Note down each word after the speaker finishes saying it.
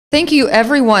Thank you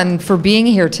everyone for being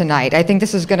here tonight. I think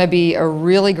this is going to be a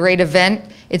really great event.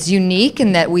 It's unique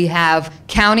in that we have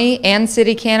county and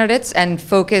city candidates and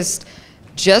focused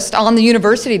just on the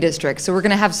university district. So we're going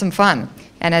to have some fun.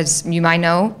 And as you might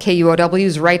know, KUOW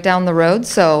is right down the road,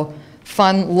 so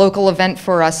fun local event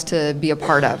for us to be a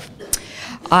part of.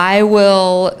 I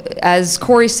will, as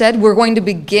Corey said, we're going to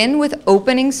begin with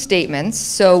opening statements.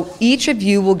 So each of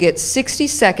you will get 60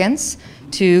 seconds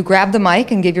to grab the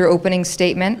mic and give your opening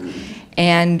statement.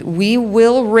 And we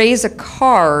will raise a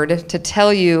card to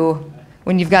tell you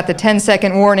when you've got the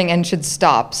 10-second warning and should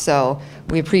stop. So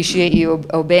we appreciate you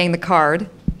obeying the card.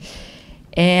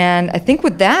 And I think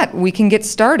with that, we can get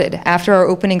started. After our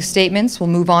opening statements, we'll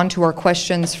move on to our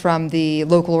questions from the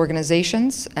local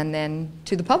organizations and then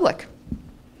to the public.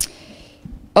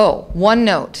 Oh, one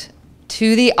note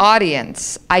to the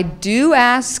audience. I do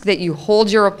ask that you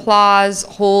hold your applause,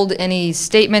 hold any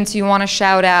statements you want to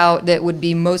shout out that would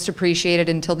be most appreciated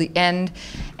until the end.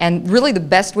 And really the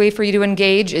best way for you to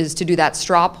engage is to do that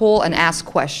straw poll and ask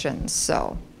questions.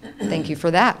 So thank you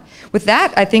for that. With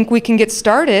that, I think we can get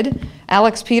started.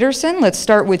 Alex Peterson, let's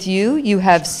start with you. You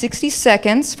have 60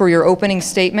 seconds for your opening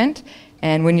statement.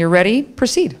 And when you're ready,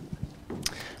 proceed.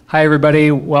 Hi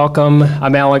everybody, welcome.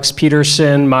 I'm Alex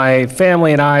Peterson. My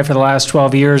family and I for the last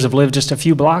 12 years have lived just a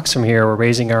few blocks from here. We're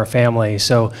raising our family,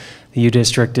 so the U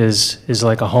District is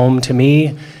like a home to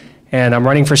me. And I'm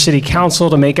running for city council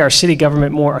to make our city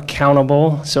government more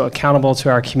accountable, so accountable to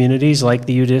our communities like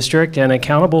the U District and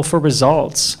accountable for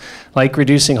results like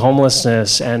reducing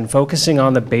homelessness and focusing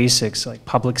on the basics like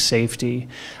public safety.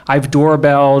 I've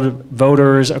doorbelled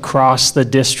voters across the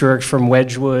district from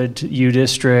Wedgwood, U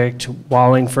District,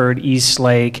 Wallingford,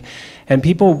 Eastlake, and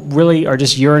people really are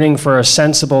just yearning for a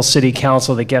sensible city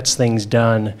council that gets things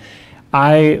done.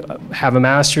 I have a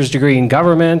master's degree in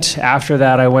government. After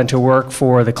that, I went to work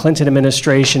for the Clinton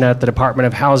administration at the Department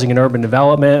of Housing and Urban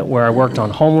Development, where I worked on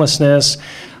homelessness.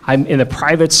 I'm in the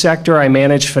private sector. I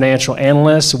manage financial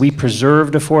analysts. We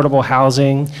preserved affordable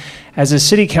housing. As a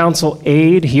city council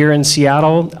aide here in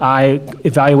Seattle, I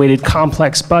evaluated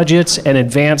complex budgets and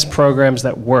advanced programs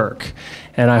that work.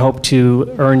 And I hope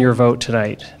to earn your vote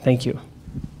tonight. Thank you.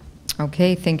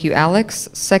 Okay, thank you, Alex.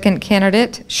 Second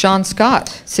candidate, Sean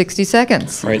Scott, 60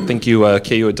 seconds. All right, thank you,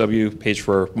 KUOW page,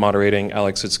 for moderating.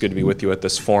 Alex, it's good to be with you at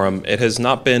this forum. It has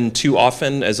not been too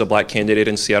often as a black candidate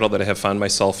in Seattle that I have found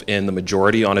myself in the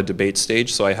majority on a debate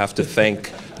stage, so I have to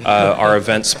thank our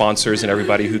event sponsors and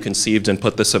everybody who conceived and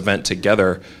put this event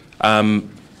together.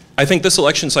 I think this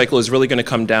election cycle is really going to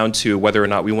come down to whether or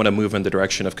not we want to move in the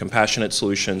direction of compassionate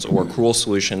solutions or cruel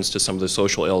solutions to some of the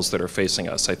social ills that are facing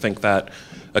us. I think that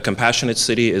a compassionate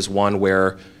city is one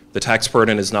where the tax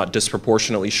burden is not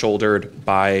disproportionately shouldered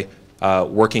by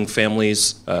working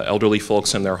families, elderly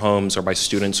folks in their homes, or by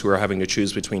students who are having to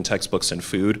choose between textbooks and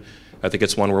food. I think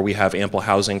it's one where we have ample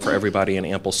housing for everybody and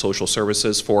ample social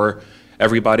services for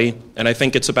everybody. And I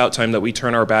think it's about time that we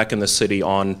turn our back in the city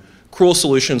on cruel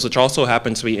solutions, which also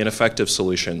happen to be ineffective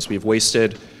solutions. We've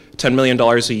wasted $10 million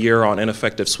a year on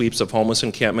ineffective sweeps of homeless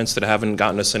encampments that haven't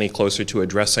gotten us any closer to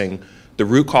addressing the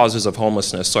root causes of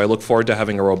homelessness. So I look forward to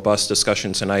having a robust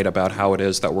discussion tonight about how it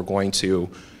is that we're going to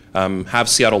have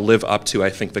Seattle live up to, I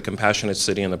think, the compassionate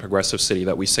city and the progressive city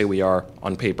that we say we are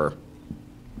on paper.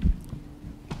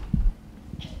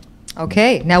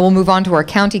 Okay, now we'll move on to our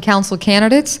county council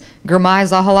candidates. Girmay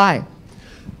Zahalai.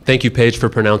 Thank you, Paige, for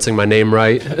pronouncing my name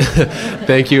right.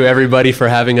 Thank you, everybody, for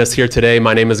having us here today.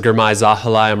 My name is Girmay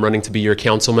Zahalai. I'm running to be your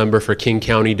council member for King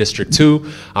County District 2.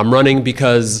 I'm running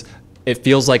because it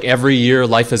feels like every year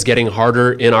life is getting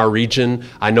harder in our region.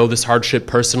 I know this hardship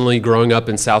personally growing up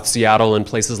in South Seattle in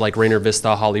places like Rainier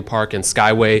Vista, Holly Park, and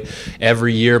Skyway.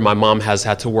 Every year my mom has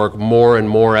had to work more and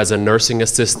more as a nursing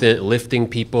assistant, lifting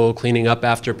people, cleaning up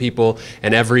after people,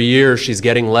 and every year she's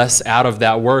getting less out of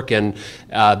that work. And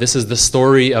this is the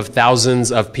story of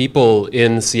thousands of people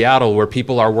in Seattle where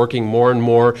people are working more and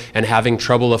more and having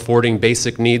trouble affording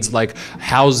basic needs like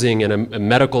housing and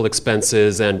medical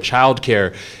expenses and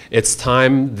childcare. It's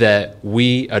time that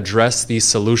we address these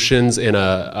solutions in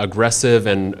a aggressive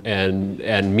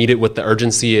and meet it with the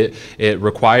urgency it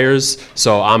requires.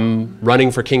 So I'm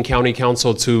running for King County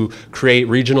Council to create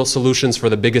regional solutions for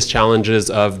the biggest challenges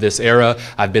of this era.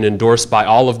 I've been endorsed by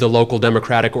all of the local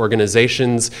Democratic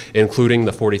organizations, including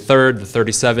the 43rd, the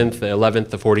 37th, the 11th,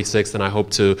 the 46th, and I hope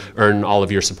to earn all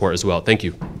of your support as well. Thank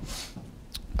you.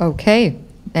 Okay,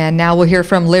 and now we'll hear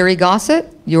from Larry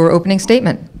Gossett, your opening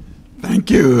statement.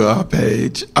 Thank you,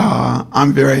 Paige.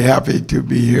 I'm very happy to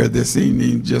be here this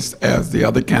evening, just as the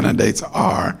other candidates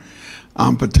are.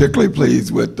 I'm particularly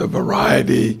pleased with the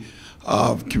variety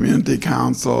of community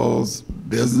councils,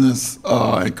 business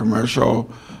and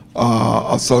commercial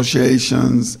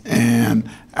associations and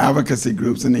advocacy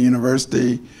groups in the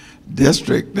university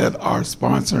district that are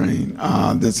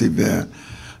sponsoring this event.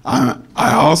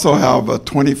 I also have a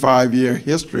 25-year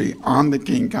history on the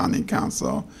King County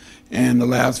Council. In the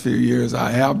last few years,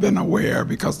 I have been aware,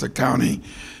 because the county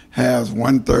has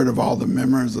 1/3 of all the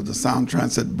members of the Sound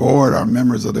Transit Board are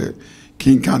members of the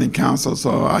King County Council,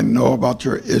 so I know about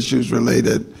your issues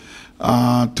related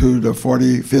to the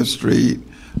 45th Street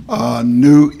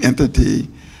new entity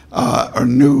or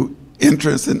new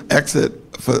entrance and exit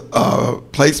for,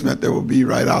 placement that will be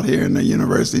right out here in the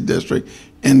University District,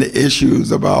 and the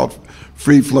issues about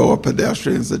free flow of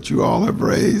pedestrians that you all have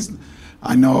raised.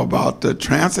 I know about the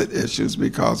transit issues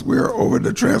because we're over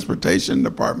the transportation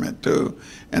department too,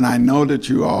 and I know that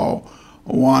you all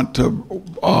want to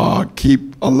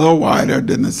keep a little wider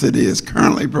than the city is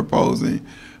currently proposing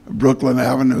Brooklyn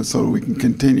Avenue, so we can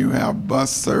continue to have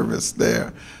bus service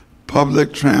there.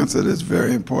 Public transit is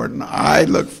very important. I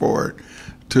look forward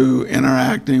to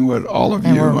interacting with all of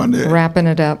And you we're on wrapping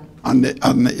it up.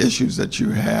 the issues that you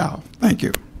have. Thank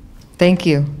you. Thank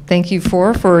you. Thank you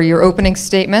for your opening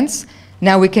statements.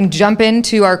 Now we can jump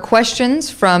into our questions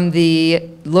from the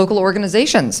local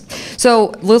organizations.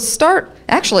 So let's start,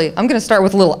 actually, I'm going to start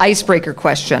with a little icebreaker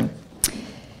question.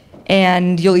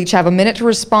 And you'll each have a minute to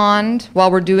respond. While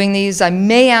we're doing these, I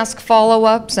may ask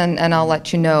follow-ups, and I'll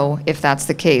let you know if that's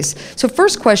the case. So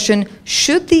first question,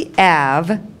 should the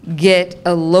Ave get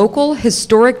a local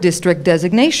historic district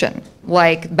designation,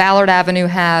 like Ballard Avenue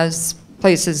has,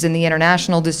 places in the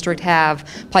International District have,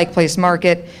 Pike Place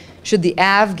Market? Should the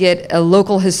Ave get a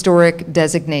local historic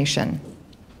designation?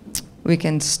 We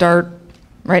can start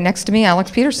right next to me, Alex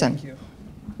Peterson. Thank you.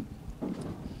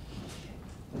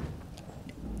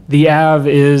 The Ave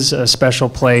is a special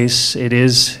place. It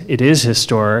is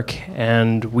historic,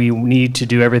 and we need to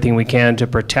do everything we can to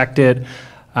protect it.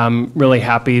 I'm really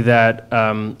happy that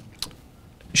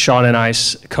Sean and I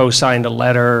co-signed a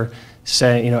letter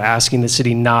saying, asking the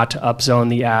city not to upzone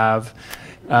the Ave.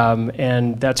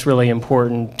 And that's really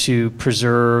important to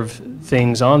preserve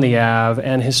things on the Ave,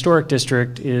 and historic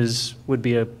district would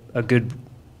be a good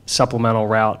supplemental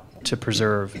route to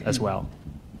preserve as well.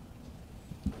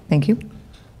 Thank you.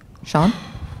 Sean?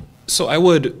 So I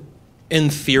would, in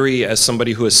theory, as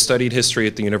somebody who has studied history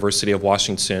at the University of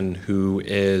Washington, who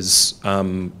is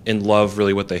in love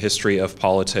really with the history of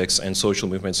politics and social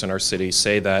movements in our city,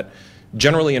 say that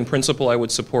generally, in principle, I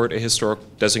would support a historic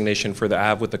designation for the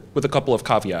Ave with a couple of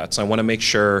caveats. I want to make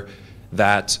sure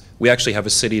that we actually have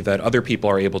a city that other people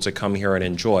are able to come here and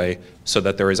enjoy, so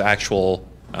that there is actual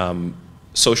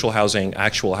social housing,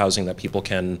 actual housing that people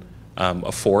can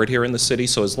afford here in the city.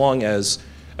 So as long as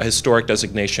a historic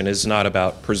designation is not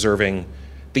about preserving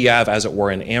the Ave, as it were,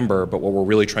 in amber, but what we're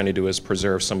really trying to do is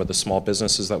preserve some of the small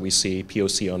businesses that we see,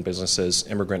 POC-owned businesses,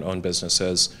 immigrant-owned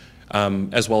businesses,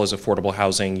 as well as affordable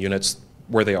housing units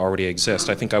where they already exist.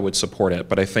 I think I would support it,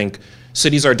 but I think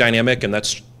cities are dynamic, and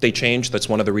they change. That's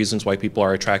one of the reasons why people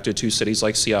are attracted to cities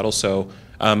like Seattle. So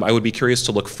I would be curious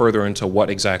to look further into what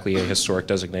exactly a historic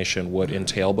designation would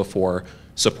entail before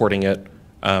supporting it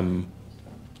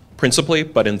principally,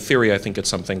 but in theory, I think it's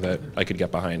something that I could get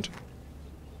behind.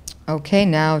 Okay,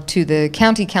 now to the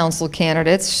county council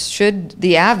candidates. Should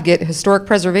the Ave get historic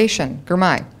preservation?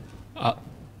 Gurmai?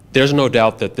 There's no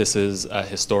doubt that this is a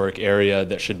historic area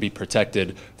that should be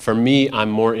protected. For me,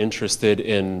 I'm more interested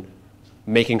in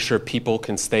making sure people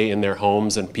can stay in their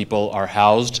homes and people are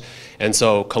housed. And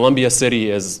so Columbia City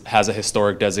has a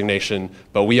historic designation,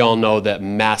 but we all know that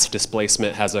mass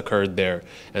displacement has occurred there.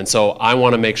 And so I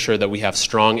want to make sure that we have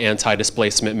strong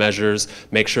anti-displacement measures,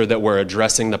 make sure that we're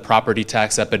addressing the property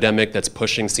tax epidemic that's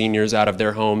pushing seniors out of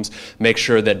their homes, make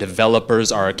sure that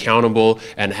developers are accountable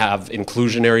and have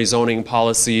inclusionary zoning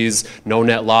policies, no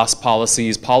net loss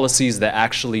policies, policies that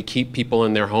actually keep people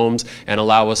in their homes and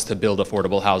allow us to build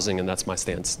affordable housing, and that's my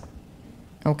stance.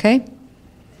 Okay.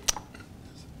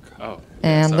 Oh,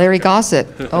 And Larry Gossett.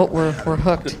 Oh, we're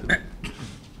hooked.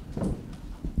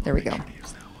 There we go.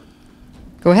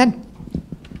 Go ahead.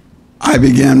 I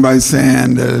began by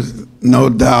saying there's no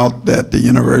doubt that the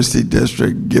University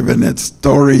District, given its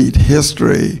storied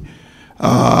history,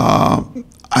 I'm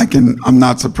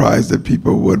not surprised that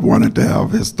people would want it to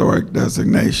have historic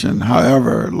designation.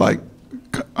 However, like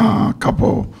a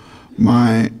couple of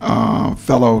my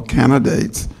fellow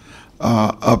candidates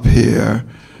up here,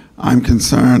 I'm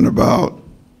concerned about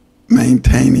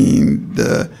maintaining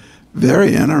the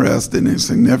very interesting and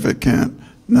significant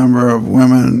number of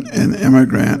women and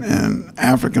immigrant and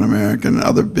African American and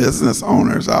other business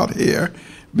owners out here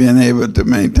being able to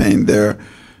maintain their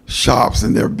shops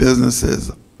and their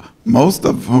businesses most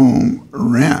of whom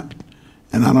rent.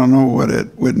 And I don't know what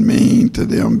it would mean to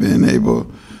them being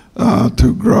able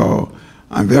to grow.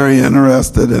 I'm very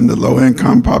interested in the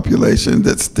low-income population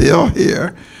that's still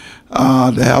here,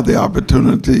 to have the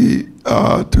opportunity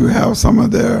to have some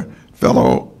of their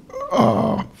fellow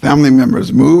family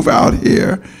members move out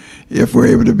here if we're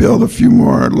able to build a few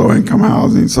more low-income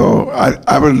housing. So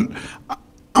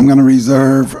I'm going to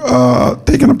reserve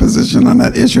taking a position on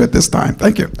that issue at this time.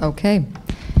 Thank you. Okay.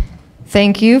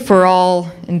 Thank you for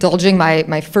all indulging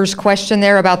my first question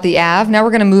there about the Ave. Now we're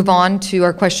going to move on to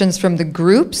our questions from the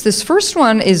groups. This first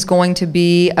one is going to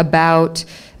be about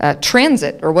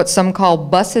transit, or what some call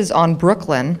buses on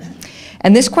Brooklyn.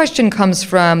 And this question comes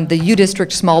from the U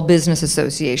District Small Business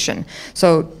Association.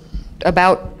 So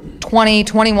about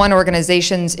 21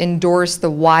 organizations endorse the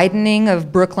widening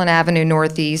of Brooklyn Avenue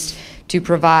Northeast to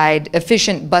provide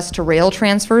efficient bus-to-rail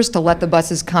transfers to let the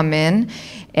buses come in.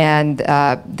 And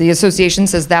the association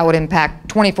says that would impact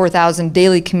 24,000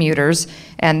 daily commuters.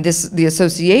 And the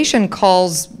association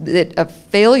calls it a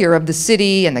failure of the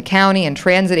city and the county and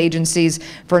transit agencies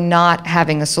for not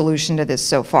having a solution to this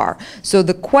so far. So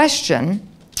the question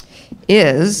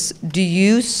is,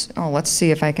 let's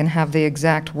see if I can have the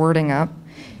exact wording up.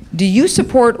 Do you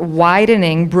support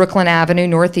widening Brooklyn Avenue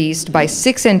Northeast by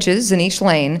 6 inches in each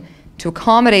lane to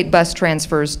accommodate bus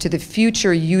transfers to the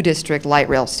future U District light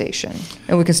rail station?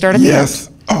 And we can start at the Yes.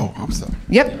 end. Oh, I'm sorry.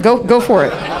 Yep, go for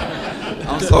it.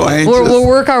 I'm so anxious. We'll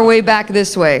work our way back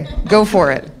this way. Go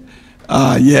for it.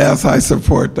 Yes, I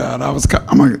support that.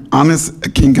 I'm an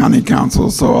honest King County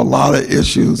Council, so a lot of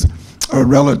issues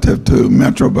relative to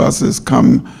Metro buses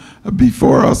come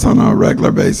before us on a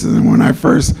regular basis. And when I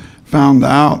first found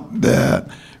out that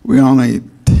we're only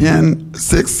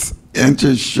 6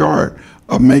 inches short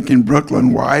of making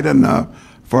Brooklyn wide enough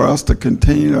for us to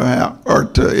continue to have, or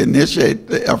to initiate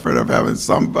the effort of having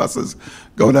some buses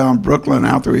go down Brooklyn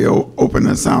after we open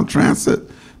the Sound Transit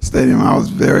Stadium, I was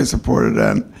very supportive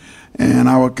of that. And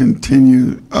I will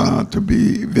continue to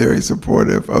be very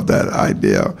supportive of that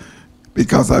idea,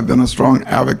 because I've been a strong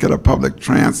advocate of public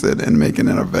transit and making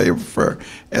it available for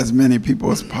as many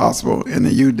people as possible in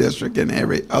the U District and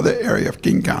every other area of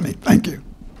King County. Thank you.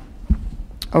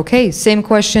 Okay, same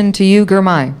question to you,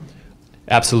 Gurmai.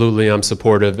 Absolutely, I'm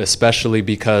supportive, especially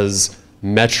because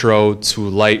metro to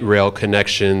light rail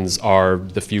connections are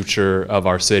the future of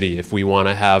our city. If we want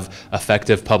to have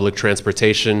effective public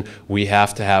transportation, we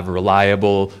have to have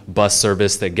reliable bus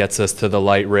service that gets us to the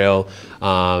light rail,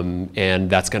 and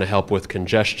that's going to help with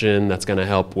congestion, that's going to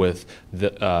help with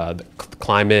the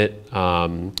climate.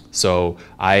 So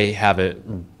I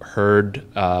haven't heard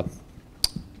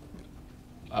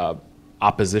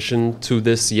opposition to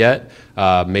this yet.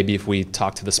 Maybe if we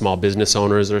talk to the small business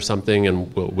owners or something,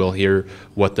 and we'll hear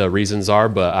what the reasons are,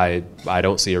 but I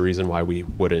don't see a reason why we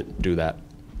wouldn't do that.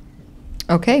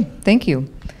 Okay, thank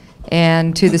you.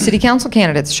 And to the city council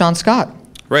candidates, Sean Scott.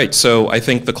 Right, so I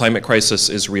think the climate crisis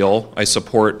is real. I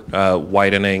support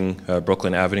widening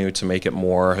Brooklyn Avenue to make it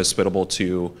more hospitable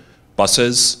to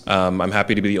buses. I'm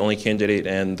happy to be the only candidate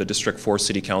in the District 4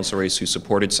 City Council race who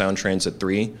supported Sound Transit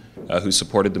 3, who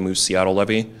supported the Move Seattle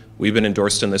levy. We've been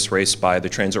endorsed in this race by the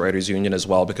Transit Writers Union as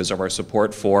well because of our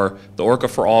support for the Orca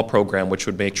for All program, which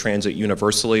would make transit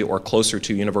universally or closer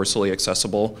to universally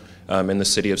accessible in the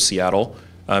city of Seattle.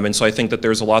 And so I think that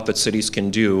there's a lot that cities can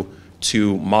do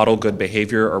to model good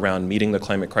behavior around meeting the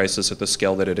climate crisis at the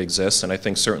scale that it exists. And I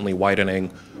think certainly widening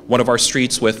one of our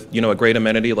streets with, a great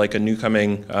amenity like a new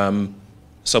coming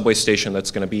subway station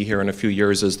that's going to be here in a few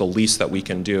years is the least that we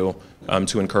can do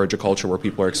to encourage a culture where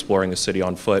people are exploring the city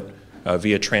on foot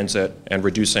via transit and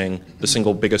reducing the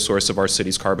single biggest source of our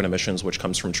city's carbon emissions, which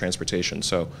comes from transportation.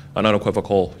 So an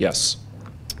unequivocal yes.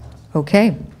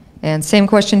 Okay, and same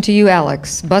question to you,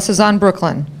 Alex. Buses on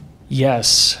Brooklyn.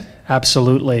 Yes,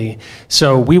 absolutely.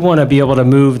 So we want to be able to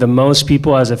move the most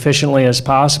people as efficiently as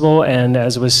possible, and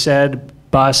as was said,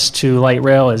 bus to light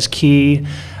rail is key.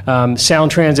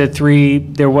 Sound Transit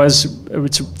 3,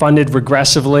 it's funded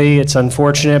regressively. It's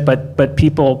unfortunate, but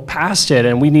people passed it,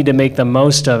 and we need to make the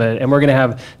most of it. And we're going to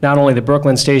have not only the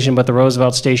Brooklyn station, but the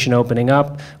Roosevelt station opening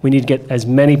up. We need to get as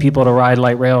many people to ride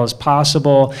light rail as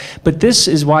possible. But this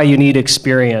is why you need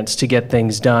experience to get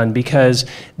things done, because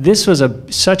this was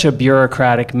such a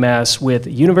bureaucratic mess with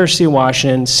University of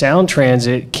Washington, Sound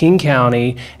Transit, King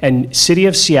County, and City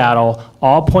of Seattle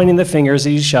all pointing the fingers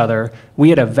at each other. We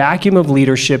had a vacuum of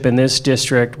leadership in this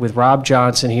district with Rob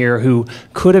Johnson here who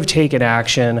could have taken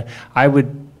action. I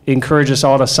would encourage us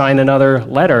all to sign another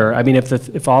letter. I mean,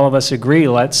 if all of us agree,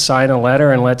 let's sign a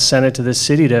letter and let's send it to the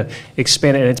city to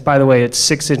expand it. And by the way, it's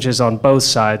 6 inches on both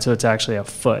sides, so it's actually a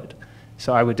foot.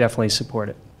 So I would definitely support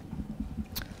it.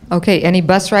 Okay, any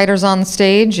bus riders on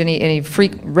stage? Any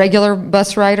regular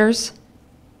bus riders?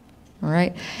 All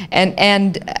right.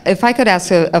 And if I could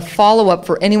ask a follow-up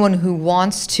for anyone who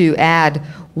wants to add,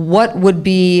 what would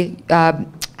be,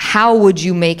 how would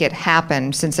you make it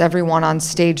happen, since everyone on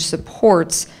stage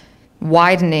supports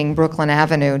widening Brooklyn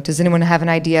Avenue? Does anyone have an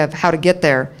idea of how to get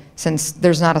there, since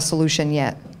there's not a solution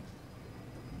yet?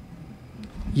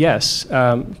 Yes.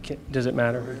 Does it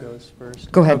matter who goes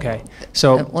first? Go ahead. Okay.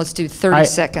 So Let's do 30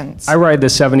 seconds. I ride the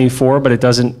 74, but it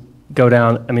doesn't go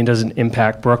down, I mean, doesn't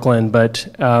impact Brooklyn, but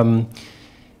we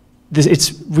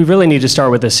really need to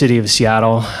start with the city of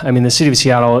Seattle. I mean, the city of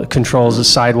Seattle controls the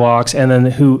sidewalks, and then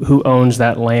who owns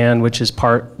that land, which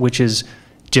is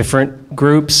different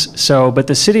groups. So, but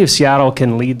the city of Seattle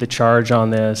can lead the charge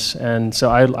on this, and so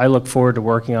I look forward to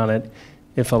working on it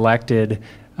if elected.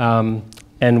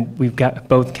 And we've got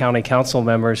both county council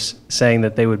members saying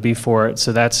that they would be for it,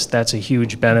 so that's a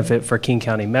huge benefit for King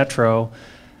County Metro.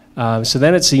 So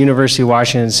then it's the University of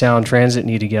Washington Sound Transit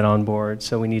need to get on board,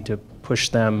 so we need to push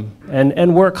them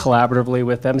and work collaboratively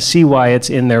with them, see why it's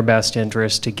in their best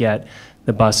interest to get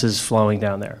the buses flowing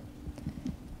down there.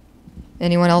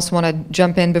 Anyone else want to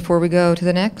jump in before we go to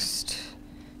the next?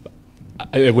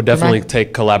 It would definitely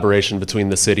take collaboration between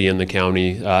the city and the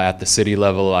county. At the city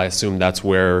level, I assume that's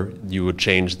where you would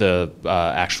change the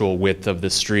actual width of the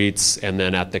streets, and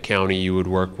then at the county, you would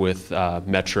work with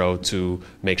Metro to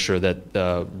make sure that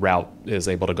the route is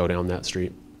able to go down that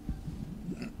street.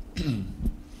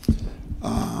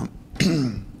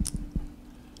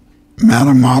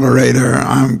 Madam Moderator,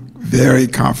 I'm very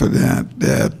confident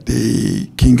that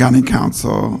the King County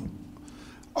Council,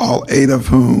 all 8 of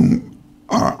whom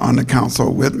are on the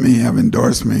council with me, have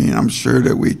endorsed me. I'm sure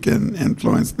that we can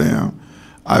influence them.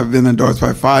 I've been endorsed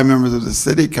by 5 members of the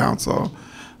city council.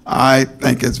 I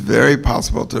think it's very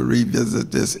possible to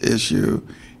revisit this issue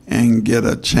and get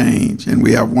a change. And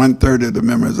we have 1/3 of the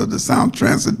members of the Sound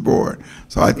Transit Board.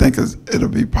 So I think it'll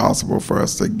be possible for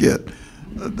us to get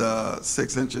the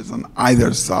 6 inches on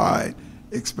either side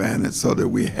expanded so that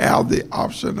we have the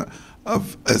option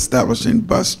of establishing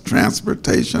bus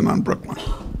transportation on Brooklyn.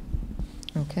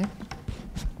 Okay.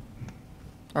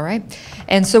 All right.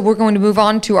 And so we're going to move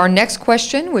on to our next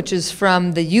question, which is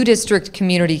from the U District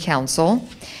Community Council.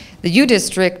 The U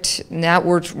District, now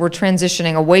we're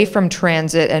transitioning away from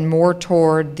transit and more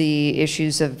toward the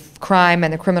issues of crime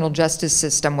and the criminal justice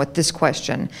system with this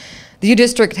question. The U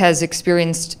District has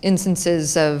experienced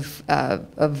instances of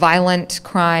violent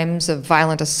crimes, of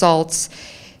violent assaults,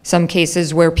 some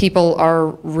cases where people are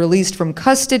released from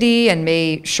custody and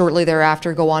may shortly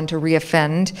thereafter go on to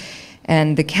reoffend.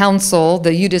 And the council,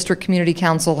 the U District Community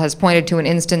Council, has pointed to an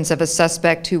instance of a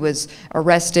suspect who was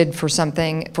arrested for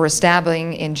a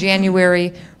stabbing in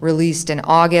January, released in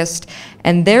August.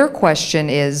 And their question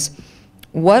is,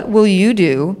 what will you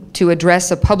do to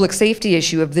address a public safety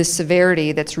issue of this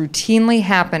severity that's routinely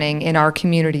happening in our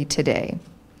community today?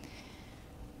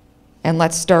 And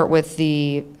let's start with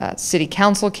the city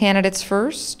council candidates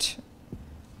first.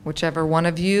 Whichever one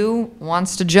of you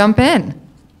wants to jump in.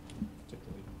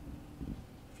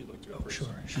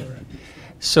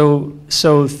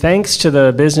 So thanks to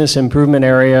the business improvement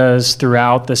areas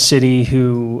throughout the city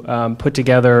who put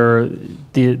together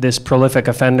this prolific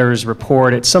offenders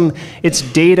report. It's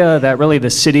data that really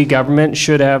the city government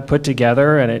should have put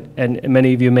together, and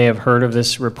many of you may have heard of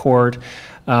this report.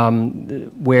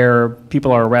 Where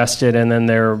people are arrested and then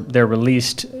they're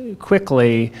released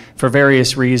quickly for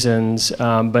various reasons,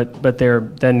 but they're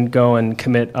then go and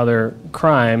commit other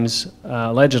crimes,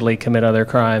 allegedly commit other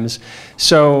crimes.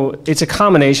 So it's a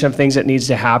combination of things that needs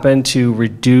to happen to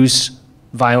reduce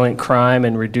violent crime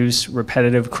and reduce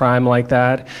repetitive crime like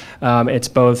that. It's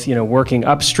both, working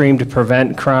upstream to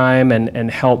prevent crime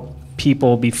and help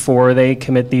people before they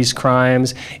commit these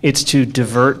crimes. It's to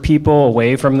divert people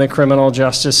away from the criminal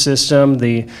justice system.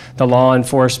 The law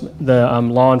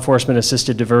enforcement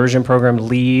assisted diversion program,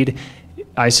 LEAD.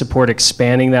 I support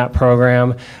expanding that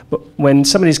program. But when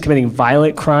somebody's committing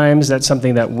violent crimes, that's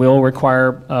something that will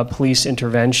require police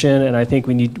intervention. And I think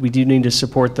we do need to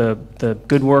support the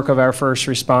good work of our first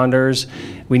responders.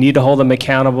 We need to hold them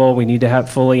accountable. We need to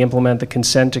fully implement the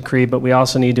consent decree, but we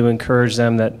also need to encourage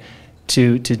them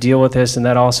to deal with this, and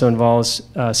that also involves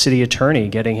city attorney,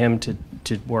 getting him to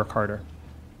work harder.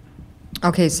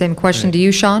 Okay, same question to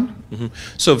you, Sean. Mm-hmm.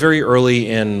 So very early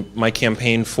in my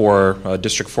campaign for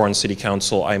District 4 and City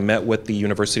Council, I met with the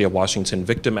University of Washington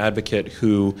victim advocate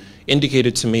who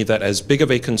indicated to me that as big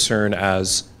of a concern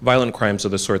as violent crimes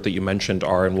of the sort that you mentioned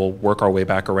are, and we'll work our way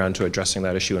back around to addressing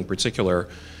that issue in particular,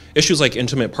 issues like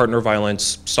intimate partner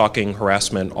violence, stalking,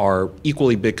 harassment are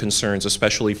equally big concerns,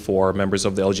 especially for members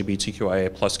of the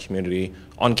LGBTQIA+ community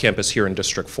on campus here in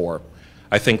District 4.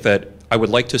 I think that I would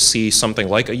like to see something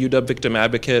like a UW victim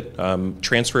advocate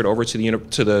transferred over to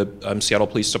the Seattle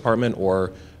Police Department,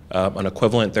 or an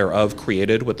equivalent thereof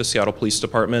created with the Seattle Police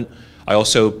Department. I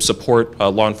also support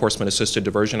law enforcement assisted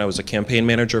diversion. I was a campaign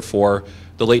manager for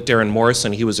the late Darren Morris,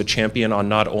 and he was a champion on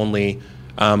not only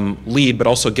LEAD, but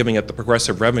also giving it the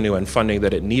progressive revenue and funding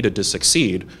that it needed to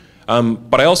succeed.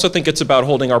 But I also think it's about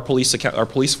holding our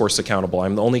police force accountable.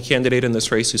 I'm the only candidate in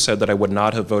this race who said that I would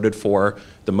not have voted for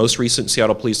the most recent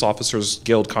Seattle Police Officers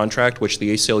Guild contract, which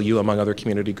the ACLU, among other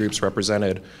community groups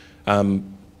represented,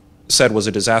 said was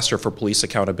a disaster for police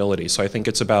accountability. So I think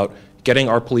it's about getting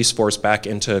our police force back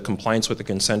into compliance with the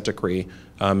consent decree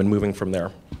and moving from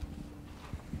there.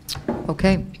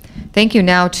 Okay. Thank you.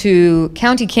 Now to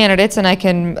county candidates, and I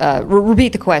can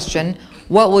repeat the question.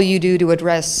 What will you do to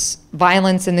address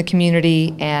violence in the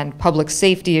community and public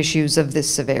safety issues of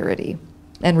this severity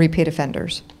and repeat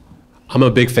offenders? I'm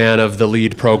a big fan of the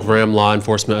LEAD program, law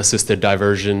enforcement assisted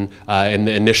diversion. In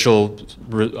the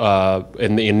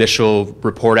initial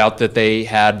report out that they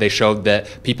had, they showed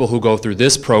that people who go through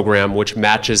this program, which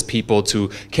matches people to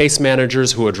case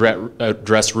managers who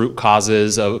address root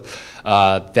causes of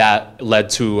that led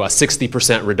to a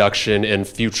 60% reduction in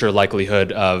future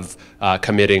likelihood of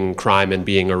committing crime and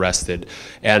being arrested.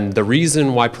 And the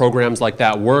reason why programs like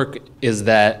that work is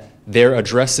that they're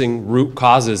addressing root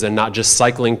causes and not just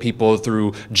cycling people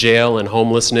through jail and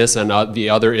homelessness and the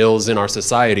other ills in our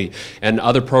society. And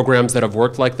other programs that have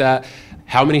worked like that,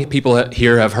 how many people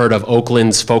here have heard of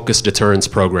Oakland's Focus Deterrence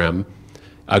Program?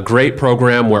 A great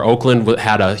program where Oakland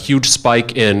had a huge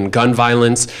spike in gun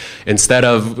violence. Instead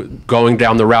of going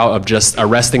down the route of just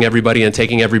arresting everybody and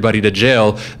taking everybody to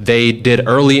jail, they did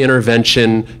early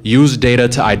intervention, used data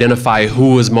to identify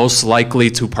who was most likely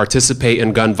to participate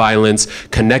in gun violence,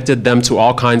 connected them to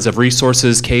all kinds of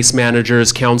resources, case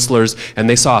managers, counselors, and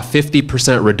they saw a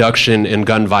 50% reduction in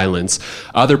gun violence.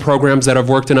 Other programs that have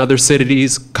worked in other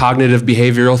cities, cognitive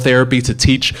behavioral therapy to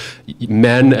teach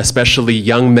men, especially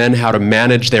young men, how to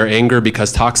manage their anger,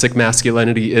 because toxic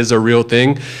masculinity is a real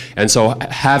thing. And so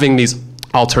having these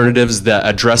alternatives that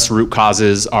address root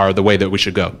causes are the way that we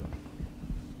should go.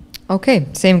 Okay,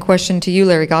 same question to you,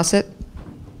 Larry Gossett.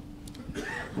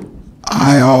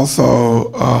 I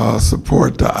also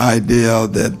support the idea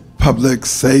that public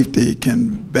safety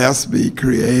can best be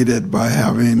created by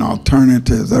having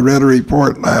alternatives. I read a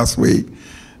report last week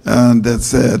that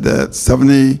said that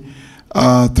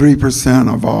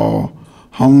 73% of all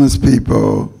homeless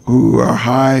people who are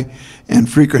high and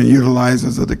frequent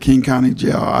utilizers of the King County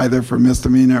Jail, either for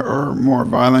misdemeanor or more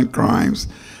violent crimes,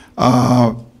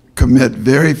 commit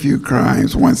very few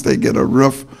crimes once they get a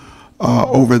roof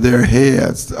over their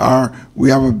heads. We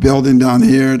have a building down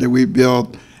here that we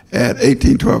built at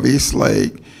 1812 East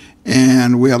Lake,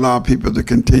 and we allow people to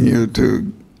continue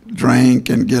to drink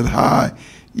and get high.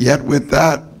 Yet with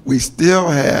that, we still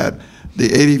had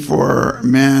the 84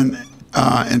 men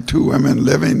and 2 women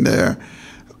living there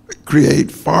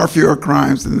create far fewer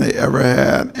crimes than they ever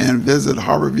had, and visit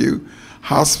Harborview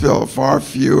Hospital far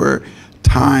fewer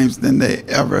times than they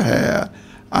ever had.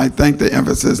 I think the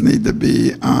emphasis needs to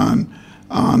be on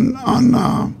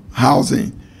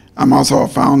housing. I'm also a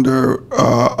founder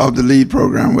of the LEAD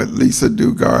program with Lisa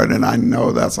Dugard, and I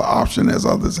know that's an option, as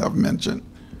others have mentioned.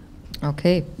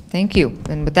 Okay, thank you.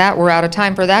 And with that, we're out of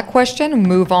time for that question.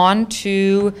 Move on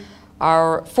to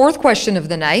our fourth question of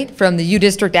the night from the U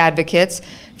District advocates.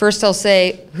 First, I'll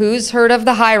say, who's heard of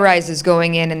the high-rises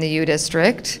going in the U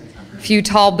District? A few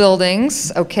tall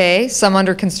buildings, okay, some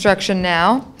under construction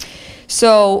now.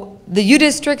 So the U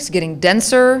District's getting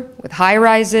denser with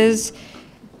high-rises,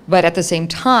 but at the same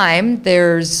time,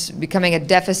 there's becoming a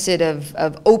deficit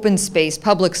of open space,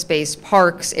 public space,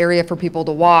 parks, area for people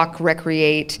to walk,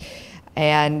 recreate.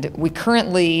 And we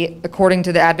currently, according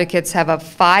to the advocates, have a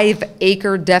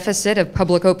 5-acre deficit of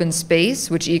public open space,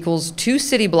 which equals 2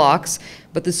 city blocks,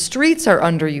 but the streets are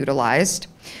underutilized.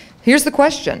 Here's the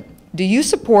question. Do you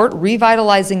support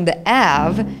revitalizing the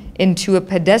Ave into a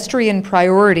pedestrian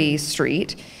priority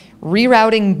street,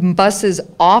 rerouting buses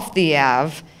off the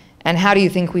Ave, and how do you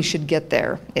think we should get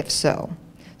there, if so?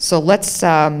 So let's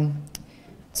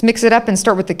mix it up and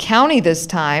start with the county this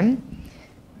time.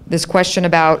 This question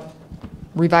about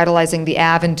revitalizing the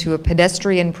Ave into a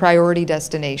pedestrian priority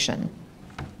destination.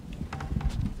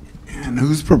 And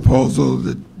whose proposal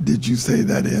did you say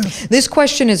that is? This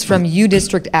question is from U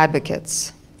District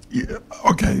advocates. Yeah,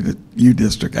 okay, the U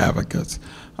District advocates.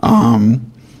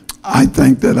 I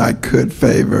think that I could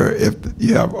favor, if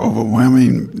you have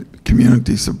overwhelming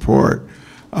community support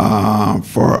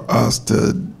for us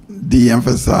to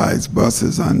de-emphasize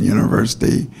buses on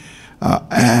University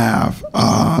Ave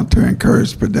to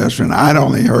encourage pedestrian. I'd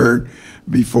only heard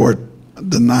before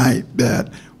the night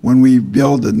that when we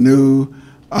build a new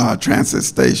transit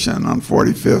station on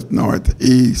 45th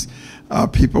Northeast,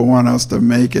 people want us to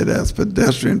make it as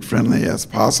pedestrian friendly as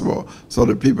possible so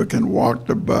that people can walk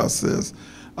the buses,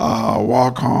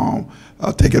 walk home,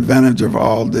 take advantage of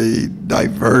all the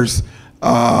diverse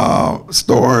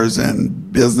stores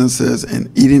and businesses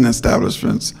and eating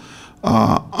establishments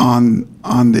on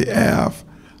the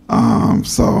Ave.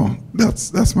 So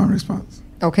that's my response.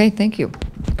 Okay, thank you.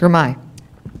 Gurmai.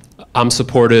 I'm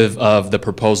supportive of the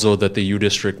proposal that the U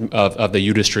District of the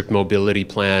U District mobility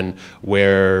plan,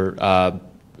 where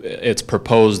it's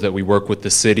proposed that we work with the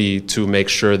city to make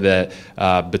sure that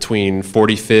between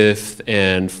 45th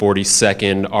and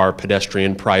 42nd are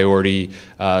pedestrian priority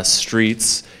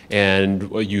streets, and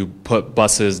you put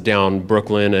buses down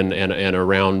Brooklyn and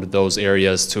around those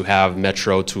areas to have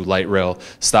metro to light rail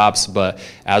stops. But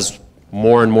as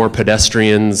more and more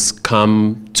pedestrians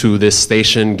come to this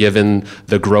station, given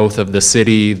the growth of the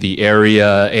city, the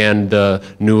area, and the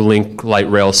new Link light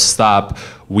rail stop,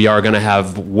 we are going to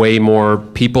have way more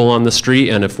people on the street.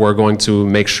 And if we're going to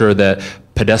make sure that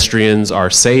pedestrians are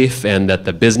safe and that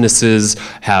the businesses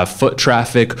have foot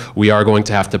traffic, we are going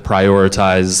to have to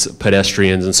prioritize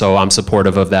pedestrians. And so I'm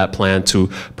supportive of that plan to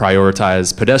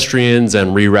prioritize pedestrians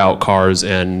and reroute cars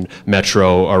and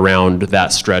metro around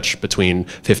that stretch between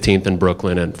 15th and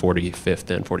Brooklyn and 45th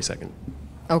and 42nd.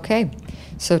 Okay,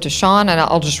 so to Sean, and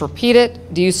I'll just repeat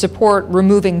it, do you support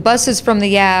removing buses from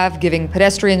the Ave, giving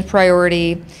pedestrians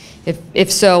priority?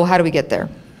 If so, how do we get there?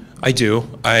 I do.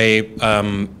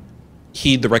 I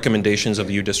heed the recommendations of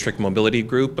the U District Mobility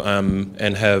Group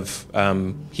and have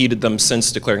heeded them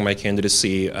since declaring my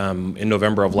candidacy in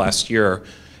November of last year,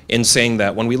 in saying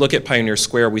that when we look at Pioneer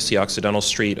Square, we see Occidental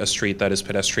Street, a street that is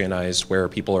pedestrianized, where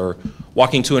people are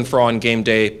walking to and fro on game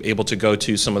day, able to go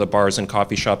to some of the bars and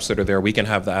coffee shops that are there. We can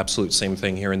have the absolute same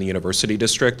thing here in the University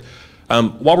District.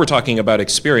 While we're talking about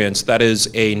experience, that is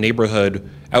a neighborhood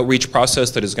outreach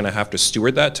process that is going to have to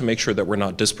steward that to make sure that we're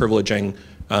not disprivileging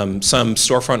some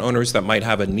storefront owners that might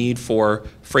have a need for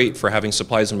freight, for having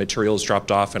supplies and materials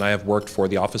dropped off. And I have worked for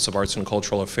the Office of Arts and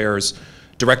Cultural Affairs,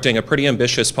 directing a pretty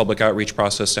ambitious public outreach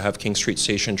process to have King Street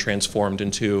Station transformed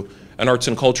into an arts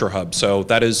and culture hub. So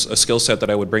that is a skill set that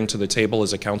I would bring to the table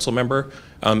as a council member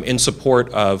in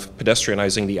support of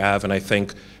pedestrianizing the Ave. And I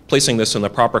think placing this in the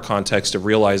proper context of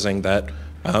realizing that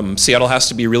Seattle has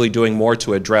to be really doing more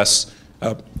to address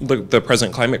the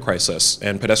present climate crisis,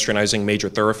 and pedestrianizing major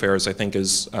thoroughfares, I think,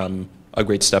 is a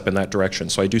great step in that direction.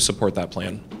 So I do support that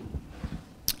plan.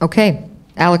 Okay,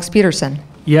 Alex Peterson.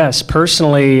 Yes,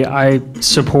 personally, I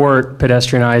support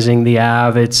pedestrianizing the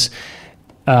Ave.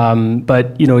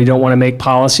 But you don't want to make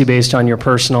policy based on your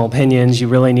personal opinions. You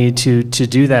really need to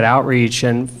do that outreach.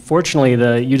 And fortunately,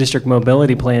 the U District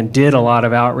Mobility Plan did a lot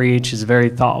of outreach. It's a very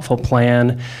thoughtful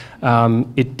plan.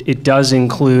 It does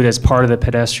include, as part of the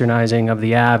pedestrianizing of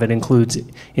the Ave, it includes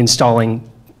installing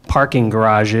parking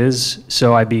garages.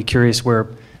 So I'd be curious where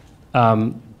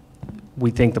we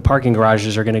think the parking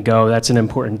garages are going to go. That's an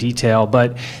important detail.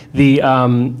 But the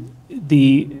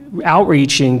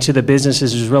outreaching to the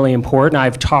businesses is really important.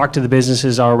 I've talked to the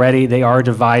businesses already. They are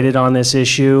divided on this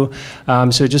issue.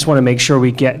 So just want to make sure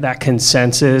we get that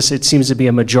consensus. It seems to be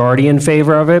a majority in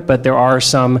favor of it, but there are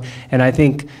some, and I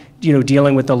think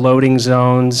dealing with the loading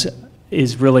zones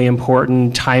is really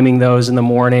important, timing those in the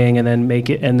morning and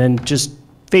then just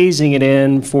phasing it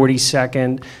in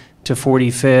 42nd to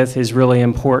 45th is really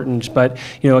important. But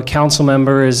a council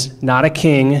member is not a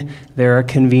king. They're a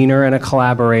convener and a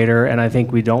collaborator, and I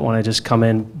think we don't want to just come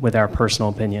in with our personal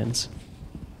opinions.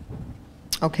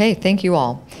 Okay, thank you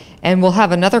all. And we'll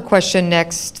have another question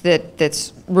next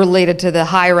that's related to the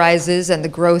high rises and the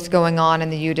growth going on in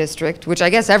the U District, which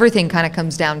I guess everything kind of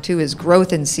comes down to is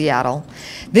growth in Seattle.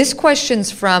 This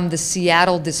question's from the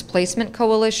Seattle Displacement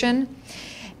Coalition.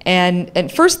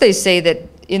 And first they say that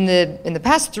in the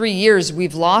past 3 years,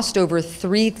 we've lost over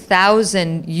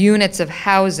 3,000 units of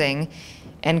housing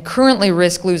and currently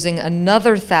risk losing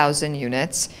another 1,000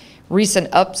 units.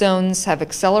 Recent upzones have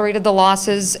accelerated the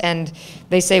losses, and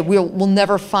they say we'll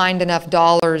never find enough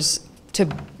dollars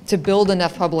to build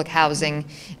enough public housing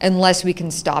unless we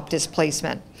can stop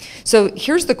displacement. So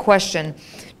here's the question.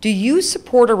 Do you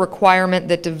support a requirement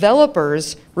that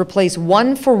developers replace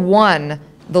 1-for-1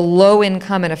 the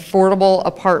low-income and affordable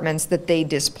apartments that they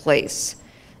displace?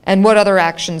 And what other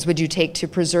actions would you take to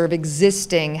preserve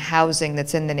existing housing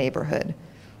that's in the neighborhood?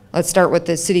 Let's start with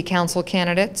the city council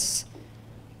candidates.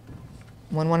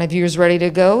 When one of you is ready to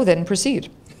go, then proceed.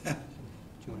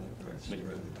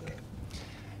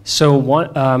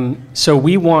 So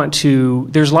we want to,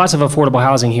 there's lots of affordable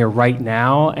housing here right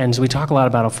now, and so we talk a lot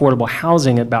about affordable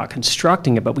housing, about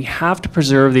constructing it, but we have to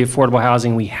preserve the affordable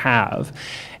housing we have.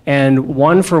 And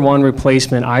one-for-one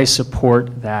replacement, I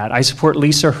support that. I support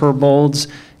Lisa Herbold's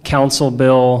Council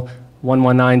Bill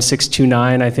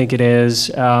 119629, I think it is.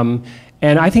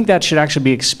 And I think that should actually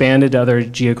be expanded to other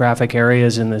geographic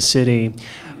areas in the city.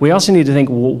 We also need to think,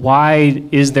 why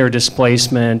is there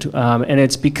displacement? And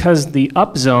it's because the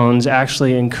up zones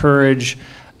actually encourage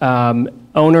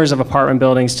owners of apartment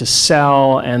buildings to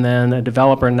sell, and then a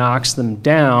developer knocks them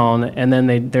down, and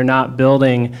then they're not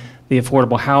building the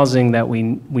affordable housing that we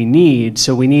need.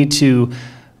 So we need to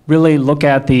really look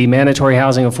at the mandatory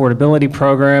housing affordability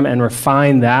program and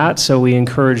refine that, so we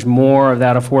encourage more of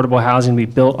that affordable housing to be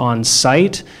built on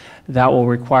site. That will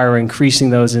require increasing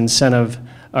those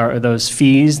those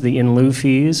fees, the in lieu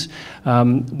fees.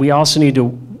 We also need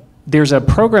to, there's a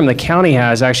program the county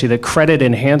has, actually, the Credit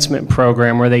Enhancement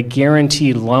Program, where they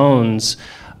guarantee loans.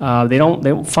 They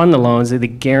don't fund the loans, they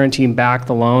guarantee back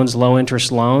the loans, low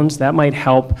interest loans. That might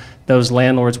help those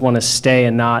landlords want to stay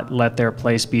and not let their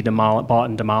place be bought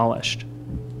and demolished.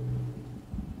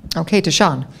 Okay,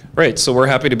 Tashawn. Right, so we're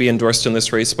happy to be endorsed in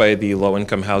this race by the Low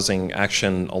Income Housing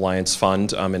Action Alliance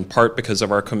Fund, in part because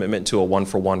of our commitment to a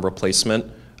one-for-one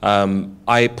replacement.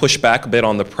 I push back a bit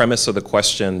on the premise of the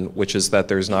question, which is that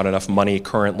there's not enough money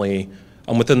currently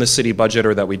within the city budget,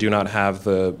 or that we do not have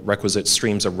the requisite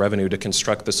streams of revenue to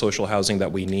construct the social housing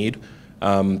that we need.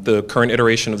 The current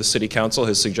iteration of the City Council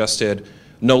has suggested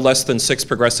no less than 6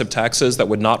 progressive taxes that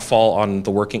would not fall on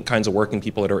the kinds of working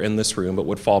people that are in this room, but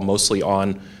would fall mostly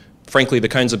on, frankly, the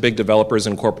kinds of big developers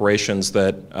and corporations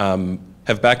that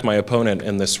have backed my opponent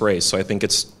in this race. So I think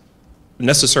it's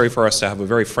necessary for us to have a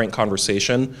very frank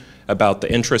conversation about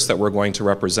the interests that we're going to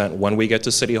represent when we get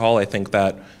to City Hall. I think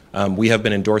that we have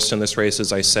been endorsed in this race,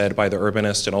 as I said, by the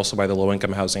Urbanist and also by the Low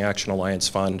Income Housing Action Alliance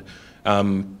Fund,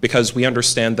 because we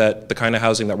understand that the kind of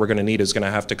housing that we're going to need is going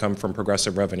to have to come from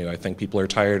progressive revenue. I think people are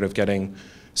tired of getting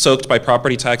soaked by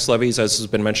property tax levies, as has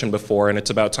been mentioned before, and it's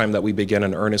about time that we begin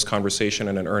an earnest conversation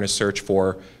and an earnest search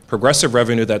for progressive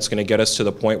revenue that's going to get us to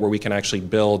the point where we can actually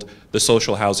build the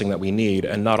social housing that we need,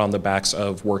 and not on the backs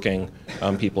of working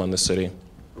people in the city.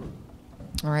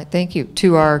 All right, thank you.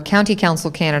 To our county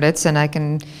council candidates, and I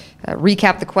can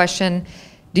recap the question.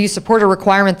 Do you support a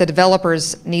requirement that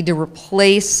developers need to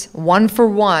replace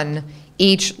one-for-one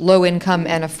each low-income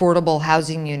and affordable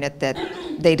housing unit that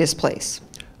they displace?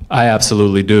 I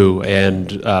absolutely do.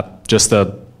 And just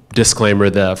a disclaimer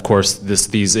that, of course,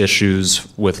 these issues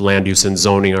with land use and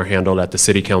zoning are handled at the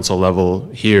city council level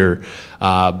here.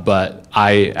 But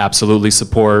I absolutely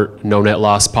support no net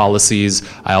loss policies.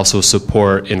 I also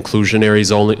support inclusionary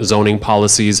zoning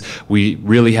policies. We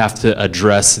really have to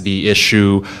address the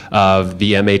issue of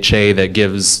the MHA that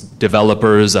gives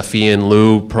developers a fee in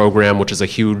lieu program, which is a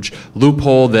huge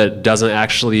loophole that doesn't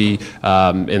actually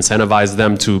incentivize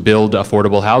them to build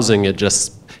affordable housing. It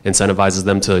just incentivizes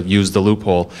them to use the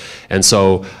loophole. And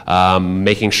so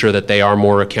making sure that they are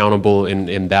more accountable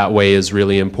in that way is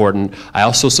really important. I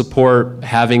also support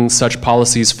having such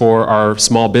policies for our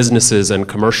small businesses and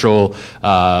commercial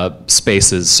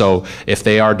spaces. So if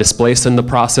they are displaced in the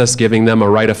process, giving them a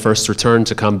right of first return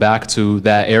to come back to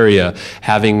that area,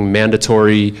 having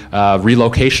mandatory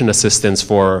relocation assistance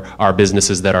for our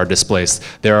businesses that are displaced.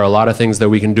 There are a lot of things that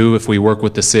we can do if we work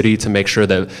with the city to make sure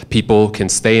that people can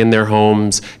stay in their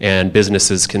homes and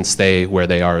businesses can stay where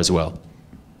they are as well.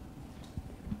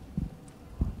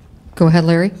 Go ahead,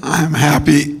 Larry. I'm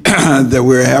happy that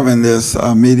we're having this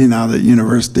meeting out at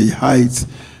University Heights,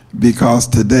 because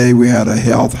today we had a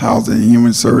Health, Housing, and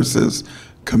Human Services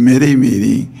Committee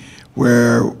meeting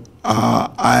where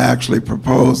I actually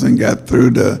proposed and got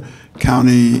through the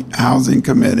County Housing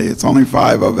Committee. It's only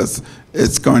 5 of us.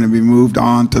 It's going to be moved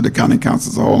on to the County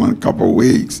Council as a whole in a couple of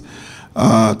weeks.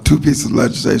 2 pieces of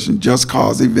legislation, just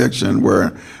cause eviction,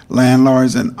 where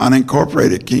landlords in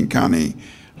unincorporated King County,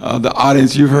 the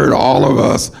audience, you've heard all of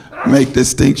us make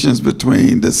distinctions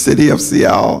between the city of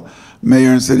Seattle,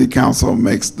 mayor and city council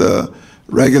makes the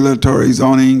regulatory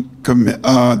zoning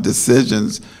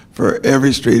decisions for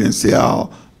every street in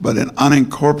Seattle, but in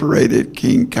unincorporated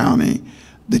King County,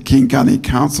 the King County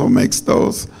Council makes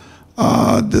those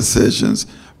decisions.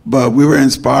 But we were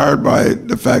inspired by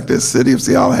the fact that the city of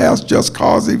Seattle has just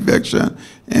cause eviction,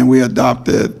 and we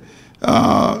adopted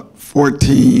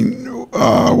 14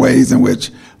 ways in which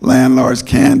landlords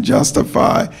can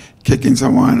justify kicking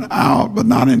someone out, but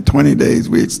not in 20 days.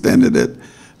 We extended it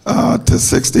to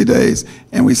 60 days.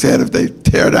 And we said if they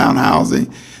tear down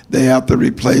housing, they have to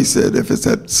replace it if it's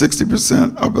at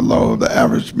 60% or below the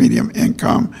average median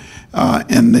income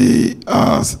in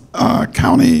the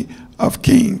county of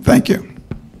King. Thank you.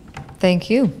 Thank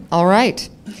you. All right.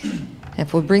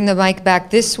 If we'll bring the mic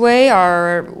back this way,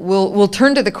 we'll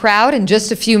turn to the crowd in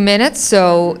just a few minutes.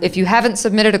 So if you haven't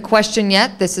submitted a question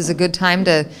yet, this is a good time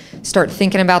to start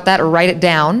thinking about that or write it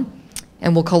down,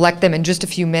 and we'll collect them in just a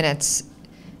few minutes.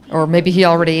 Or maybe he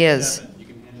already is.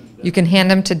 You can hand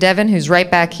them to Devin, who's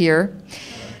right back here.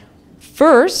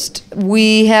 First,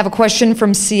 we have a question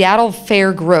from Seattle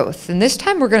Fair Growth, and this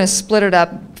time we're going to split it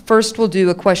up. First, we'll do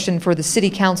a question for the city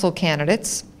council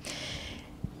candidates.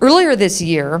 Earlier this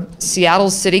year,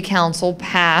 Seattle's City Council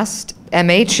passed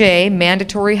MHA,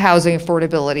 mandatory housing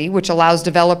affordability, which allows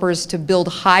developers to build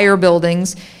higher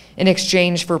buildings in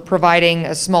exchange for providing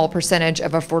a small percentage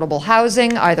of affordable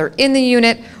housing, either in the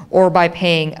unit or by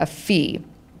paying a fee.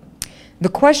 The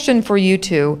question for you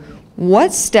two,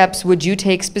 what steps would you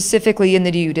take specifically in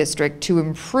the U District to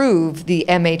improve the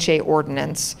MHA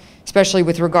ordinance, especially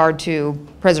with regard to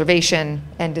preservation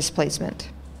and displacement?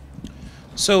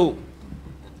 So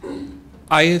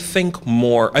I think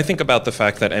about the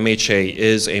fact that MHA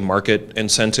is a market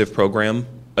incentive program,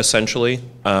 essentially.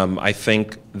 I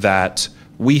think that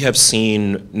we have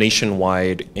seen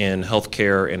nationwide in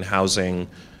healthcare, in housing,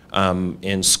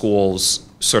 in schools,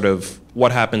 sort of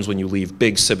what happens when you leave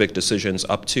big civic decisions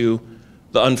up to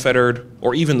the unfettered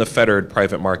or even the fettered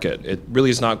private market. It really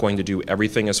is not going to do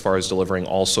everything as far as delivering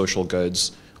all social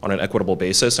goods on an equitable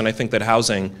basis. And I think that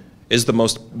housing is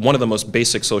one of the most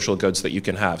basic social goods that you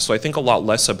can have. So I think a lot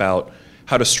less about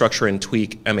how to structure and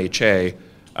tweak MHA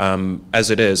as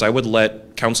it is. I would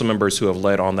let council members who have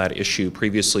led on that issue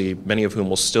previously, many of whom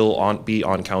will still be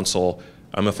on council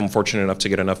if I'm fortunate enough to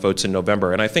get enough votes in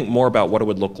November. And I think more about what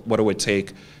it would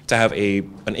take to have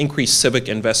an increased civic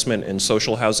investment in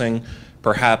social housing,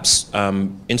 perhaps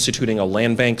instituting a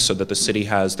land bank so that the city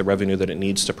has the revenue that it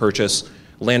needs to purchase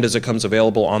land as it comes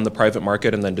available on the private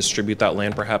market, and then distribute that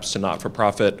land perhaps to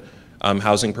not-for-profit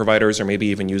housing providers, or maybe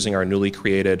even using our newly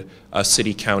created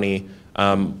city-county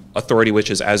authority,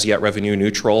 which is as yet revenue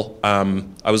neutral.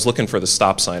 I was looking for the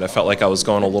stop sign. I felt like I was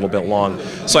going a little bit long.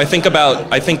 So I think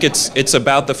it's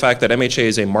about the fact that MHA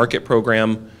is a market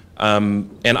program,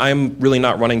 and I'm really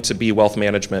not running to be wealth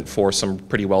management for some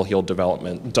pretty well-heeled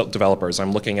developers.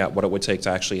 I'm looking at what it would take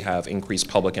to actually have increased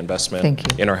public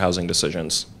investment in our housing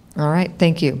decisions. All right,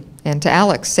 thank you. And to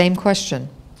Alex, same question.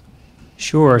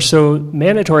 Sure. So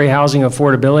mandatory housing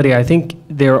affordability, I think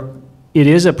it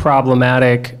is a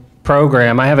problematic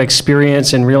program. I have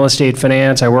experience in real estate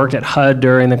finance. I worked at HUD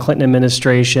during the Clinton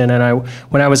administration, and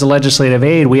when I was a legislative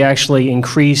aide, we actually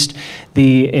increased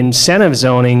the incentive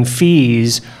zoning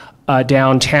fees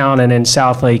downtown and in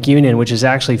South Lake Union, which is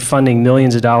actually funding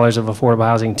millions of dollars of affordable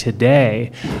housing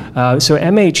today. So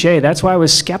MHA, that's why I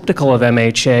was skeptical of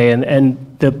MHA, and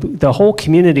the whole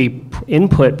community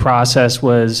input process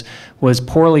was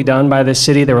poorly done by the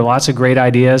city. There were lots of great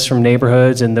ideas from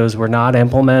neighborhoods, and those were not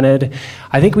implemented.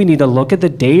 I think we need to look at the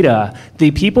data.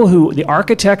 The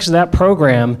architects of that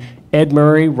program, Ed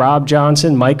Murray, Rob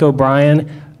Johnson, Mike O'Brien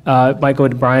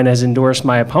has endorsed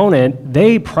my opponent.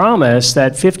 They promised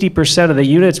that 50% of the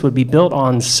units would be built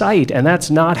on site, and that's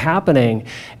not happening.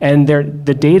 And the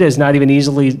data is not even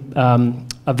easily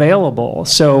available.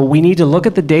 So we need to look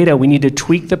at the data. We need to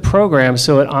tweak the program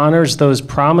so it honors those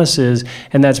promises,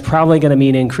 and that's probably going to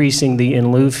mean increasing the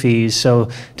in lieu fees so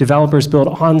developers build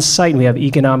on site and we have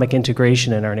economic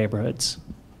integration in our neighborhoods.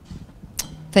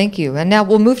 Thank you. And now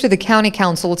we'll move to the County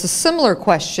Council. It's a similar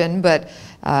question, but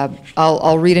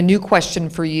I'll read a new question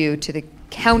for you to the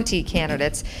county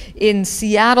candidates. In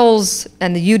Seattle's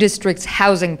and the U District's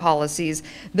housing policies,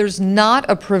 there's not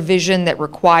a provision that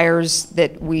requires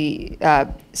that we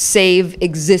save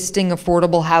existing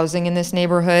affordable housing in this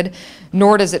neighborhood,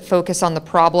 nor does it focus on the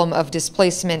problem of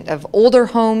displacement of older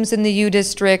homes in the U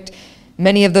District.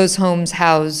 Many of those homes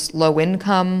house low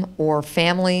income or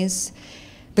families.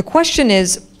 The question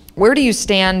is, where do you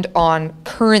stand on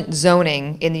current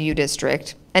zoning in the U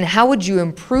District, and how would you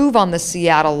improve on the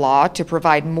Seattle law to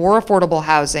provide more affordable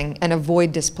housing and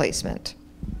avoid displacement?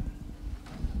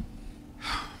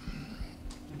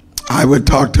 I would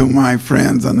talk to my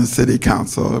friends on the city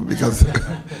council, because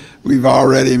we've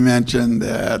already mentioned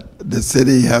that the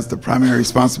city has the primary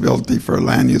responsibility for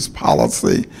land use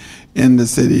policy in the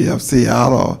city of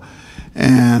Seattle.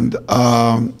 And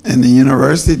in the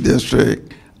University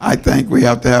District, I think we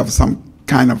have to have some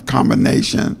kind of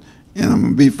combination. And I'm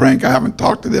gonna be frank, I haven't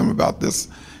talked to them about this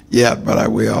yet, but I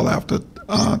will after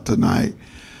tonight.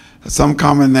 Some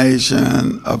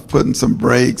combination of putting some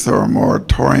brakes or a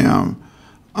moratorium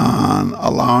on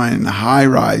allowing high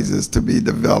rises to be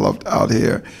developed out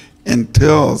here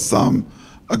until some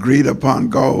agreed upon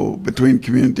goal between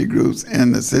community groups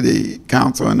and the city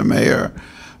council and the mayor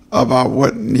about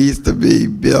what needs to be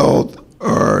built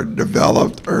or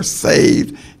developed or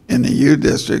saved in the U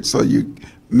district, so you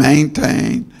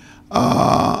maintain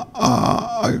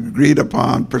agreed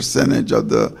upon percentage of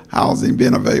the housing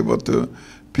being available to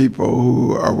people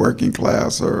who are working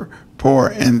class or poor,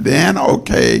 and then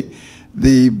okay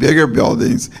the bigger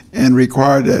buildings and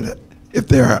require that if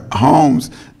they're homes,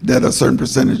 that a certain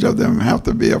percentage of them have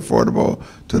to be affordable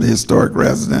to the historic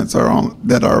residents or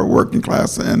that are working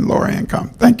class and lower income.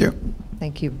 Thank you.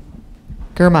 Thank you.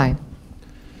 Gurmai.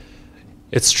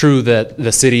 It's true that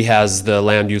the city has the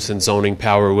land use and zoning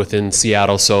power within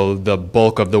Seattle, so the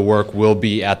bulk of the work will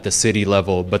be at the city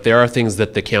level, but there are things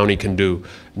that the county can do.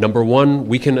 Number one,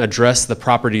 we can address the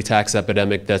property tax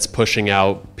epidemic that's pushing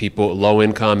out people, low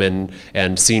income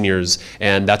and seniors,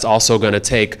 and that's also going to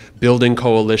take building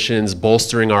coalitions,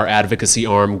 bolstering our advocacy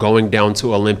arm, going down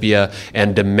to Olympia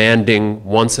and demanding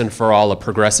once and for all a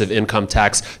progressive income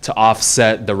tax to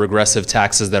offset the regressive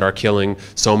taxes that are killing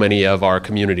so many of our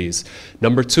communities.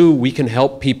 Number two, we can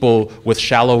help people with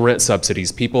shallow rent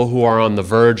subsidies, people who are on the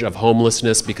verge of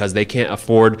homelessness because they can't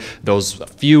afford those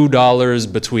few dollars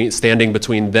standing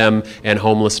between them and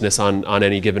homelessness on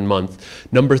any given month.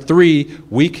 Number three,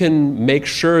 we can make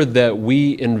sure that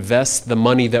we invest the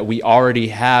money that we already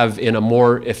have in a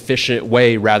more efficient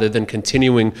way rather than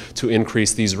continuing to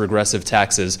increase these regressive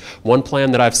taxes. One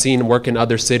plan that I've seen work in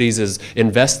other cities is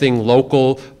investing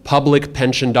local public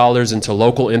pension dollars into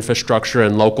local infrastructure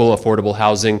and local affordable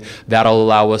housing. That'll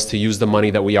allow us to use the money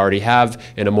that we already have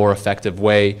in a more effective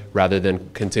way rather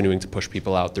than continuing to push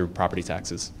people out through property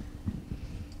taxes.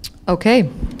 Okay,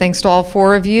 thanks to all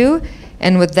four of you.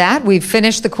 And with that, we've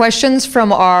finished the questions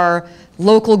from our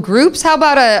local groups. How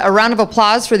about a round of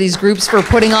applause for these groups for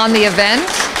putting on the event?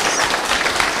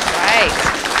 Right.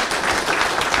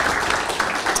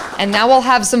 And now we'll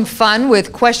have some fun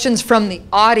with questions from the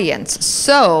audience.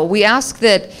 So we ask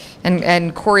that,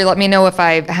 and Corey, let me know if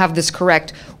I have this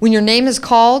correct. When your name is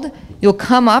called, you'll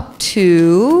come up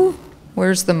to,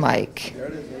 where's the mic?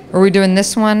 Are we doing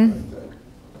this one?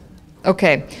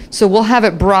 Okay, so we'll have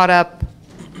it brought up.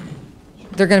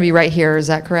 They're going to be right here, is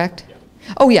that correct?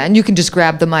 Oh yeah, and you can just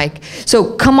grab the mic.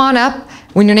 So come on up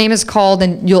when your name is called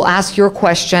and you'll ask your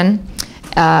question,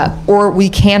 or we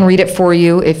can read it for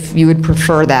you if you would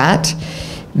prefer that.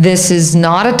 This is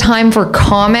not a time for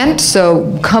comment,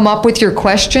 so come up with your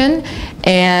question,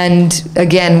 and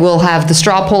again, we'll have the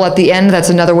straw poll at the end. That's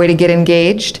another way to get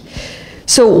engaged.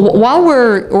 So while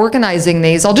we're organizing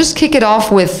these, I'll just kick it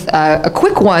off with a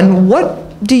quick one.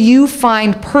 What do you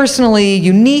find personally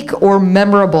unique or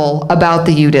memorable about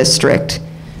the U District?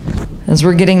 As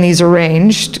we're getting these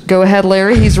arranged, go ahead,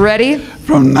 Larry, he's ready.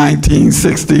 From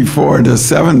 1964 to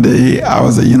 70, I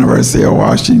was a University of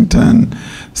Washington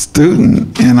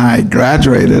student, and I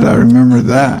graduated, I remember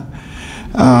that.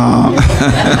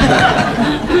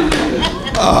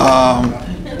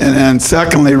 And then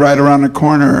secondly, right around the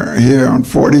corner here on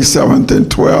 47th and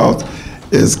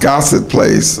 12th is Gossett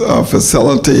Place, a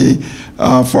facility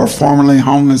for formerly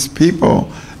homeless people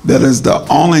that is the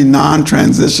only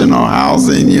non-transitional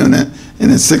housing unit,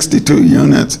 and it's 62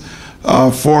 units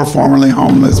for formerly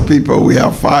homeless people. We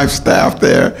have 5 staff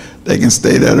there. They can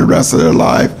stay there the rest of their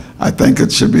life. I think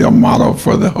it should be a model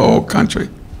for the whole country.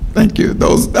 Thank you.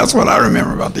 That's what I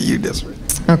remember about the U District.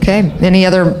 Okay, any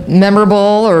other memorable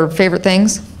or favorite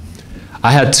things? I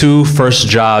had 2 first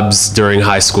jobs during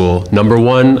high school. Number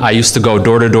one, I used to go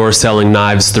door to door selling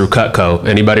knives through Cutco.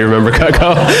 Anybody remember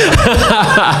Cutco?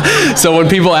 So when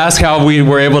people ask how we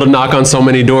were able to knock on so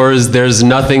many doors, there's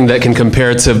nothing that can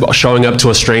compare to showing up to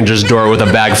a stranger's door with a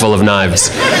bag full of knives.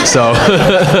 So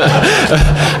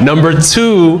number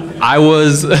 2, I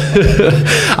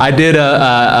did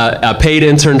a paid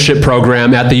internship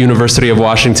program at the University of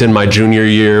Washington my junior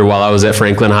year while I was at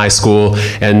Franklin High School,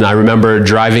 and I remember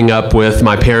driving up with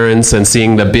my parents and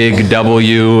seeing the big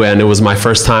W, and it was my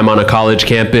first time on a college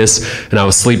campus, and I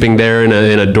was sleeping there in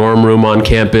a dorm room on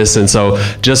campus, and so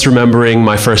just remembering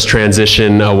my first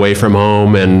transition away from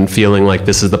home and feeling like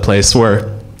this is the place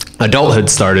where adulthood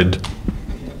started.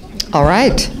 All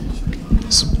right.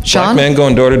 Sean? Black man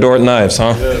going door to door with knives, huh?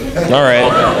 All right.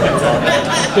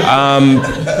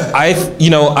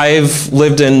 I've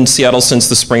lived in Seattle since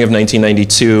the spring of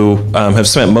 1992. Have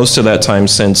spent most of that time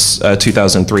since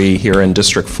 2003 here in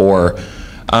District 4.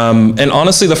 And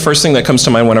honestly, the first thing that comes to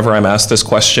mind whenever I'm asked this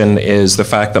question is the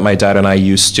fact that my dad and I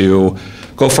used to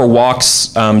go for walks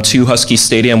to Husky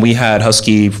Stadium. We had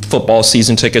Husky football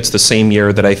season tickets the same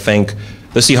year that I think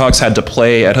The Seahawks had to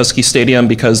play at Husky Stadium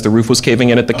because the roof was caving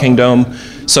in at the Kingdome.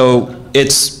 So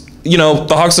it's, you know,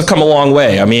 the Hawks have come a long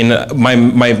way. I mean,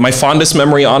 my fondest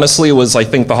memory, honestly, was I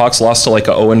think the Hawks lost to like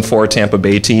a 0-4 Tampa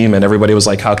Bay team, and everybody was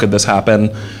like, how could this happen?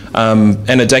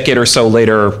 And a decade or so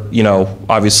later, you know,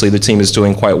 obviously the team is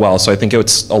doing quite well. So I think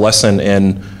it's a lesson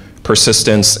in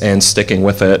persistence and sticking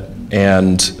with it,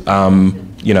 and,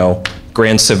 you know,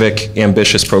 grand civic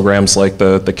ambitious programs like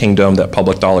the Kingdome that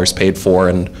public dollars paid for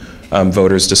and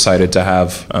voters decided to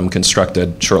have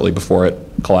constructed shortly before it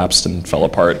collapsed and fell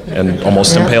apart and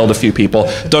almost impaled a few people.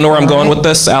 Don't know where I'm going with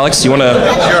this. Alex, you want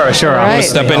to Sure. All right.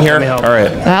 step in here? All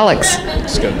right. Alex.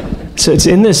 So it's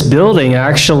in this building,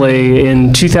 actually.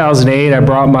 In 2008, I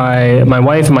brought my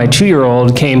wife and my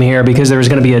 2-year-old came here because there was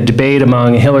going to be a debate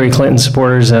among Hillary Clinton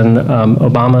supporters and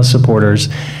Obama supporters.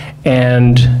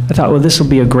 And I thought, well, this will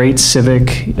be a great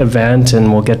civic event,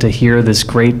 and we'll get to hear this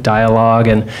great dialogue.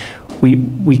 And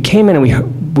we came in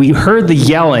and we heard the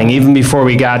yelling even before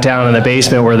we got down in the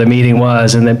basement where the meeting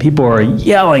was, and then people were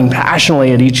yelling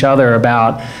passionately at each other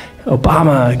about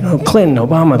Obama, Clinton,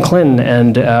 Obama, Clinton,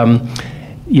 and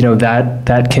you know,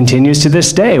 that continues to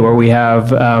this day, where we have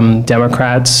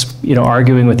Democrats, you know,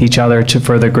 arguing with each other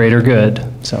for the greater good.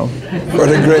 So. For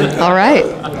the great. All right.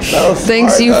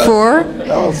 Thanks, smart. you four.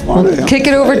 That was smart of him. Kick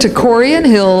it over to Corey, and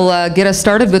he'll get us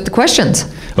started with the questions.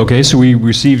 Okay, so we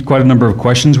received quite a number of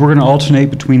questions. We're going to alternate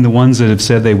between the ones that have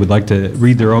said they would like to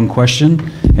read their own question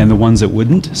and the ones that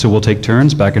wouldn't. So we'll take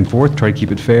turns back and forth, try to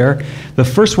keep it fair. The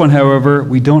first one, however,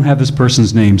 we don't have this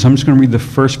person's name, so I'm just going to read the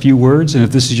first few words, and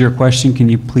if this is your question, can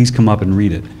you please come up and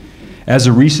read it? As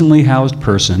a recently housed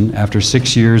person after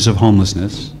 6 years of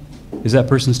homelessness, is that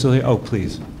person still here? Oh,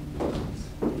 please.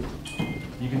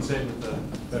 You can say it with the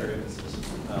better emphasis.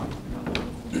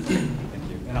 Thank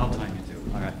you. And I'll time you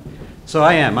too. All right. So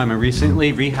I'm a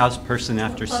recently rehoused person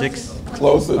after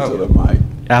Closer to the mic.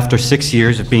 after 6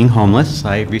 years of being homeless.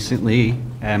 I recently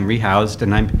am rehoused,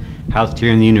 and I'm housed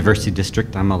here in the University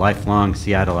District. I'm a lifelong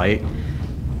Seattleite,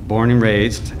 born and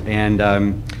raised.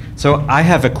 And so I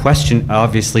have a question,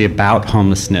 obviously, about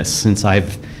homelessness, since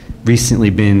I've recently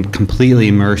been completely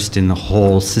immersed in the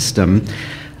whole system.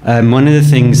 One of the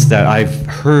things that I've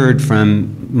heard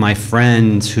from my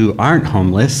friends who aren't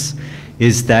homeless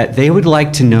is that they would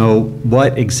like to know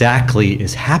what exactly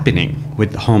is happening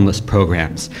with the homeless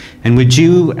programs. And would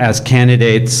you, as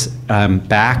candidates,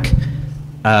 back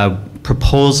a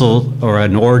proposal or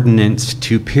an ordinance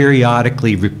to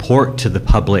periodically report to the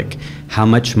public how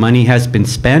much money has been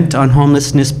spent on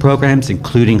homelessness programs,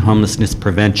 including homelessness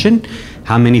prevention,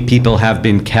 how many people have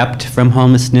been kept from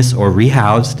homelessness or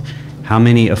rehoused, how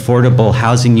many affordable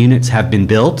housing units have been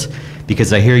built?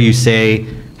 Because I hear you say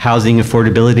housing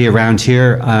affordability around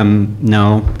here.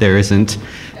 No, there isn't.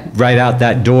 Right out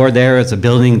that door there is a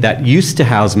building that used to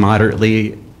house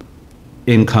moderately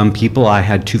income people. I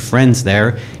had 2 friends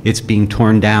there. It's being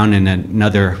torn down, and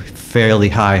another fairly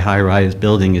high-rise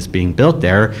building is being built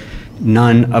there,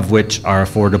 none of which are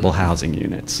affordable housing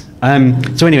units.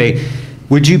 So anyway,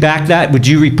 would you back that? Would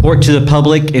you report to the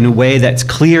public in a way that's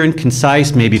clear and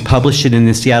concise, maybe publish it in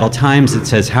the Seattle Times that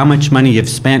says how much money you've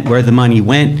spent, where the money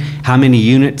went, how many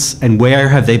units, and where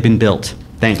have they been built?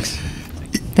 Thanks.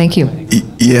 Thank you.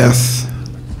 Yes.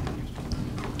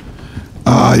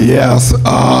 Yes.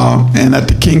 And at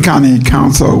the King County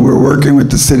Council, we're working with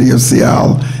the City of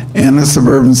Seattle and the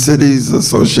Suburban Cities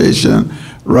Association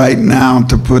right now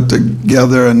to put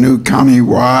together a new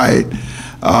county-wide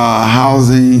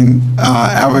housing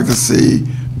advocacy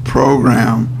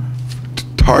program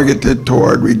targeted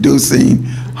toward reducing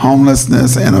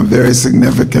homelessness in a very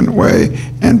significant way.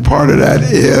 And part of that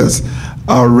is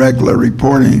regular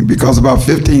reporting, because about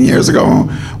 15 years ago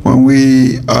when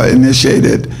we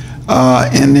initiated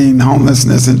ending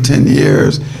homelessness in 10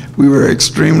 years, we were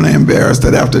extremely embarrassed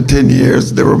that after 10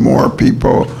 years there were more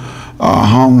people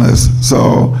homeless.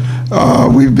 So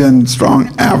we've been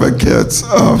strong advocates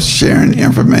of sharing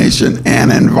information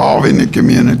and involving the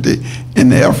community in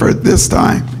the effort this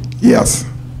time. Yes.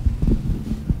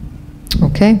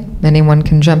 Okay. Anyone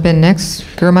can jump in next.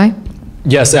 Gurmai?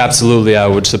 Yes, absolutely. I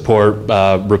would support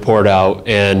Report Out.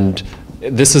 And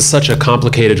this is such a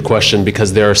complicated question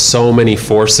because there are so many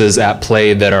forces at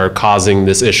play that are causing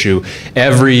this issue.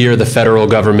 Every year, the federal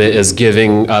government is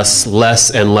giving us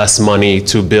less and less money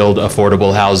to build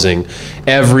affordable housing.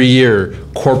 Every year,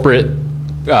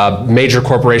 major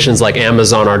corporations like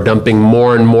Amazon are dumping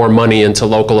more and more money into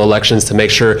local elections to make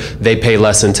sure they pay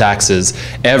less in taxes.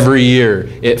 Every year,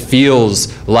 it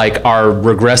feels like our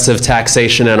regressive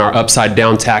taxation and our upside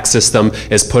down tax system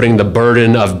is putting the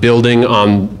burden of building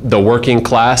on the working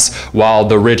class while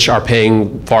the rich are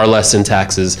paying far less in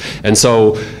taxes. And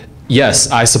so,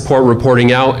 Yes, I support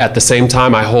reporting out. At the same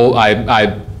time,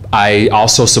 I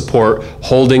also support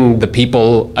holding the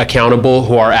people accountable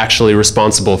who are actually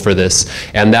responsible for this.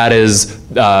 And that is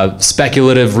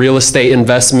speculative real estate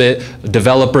investment,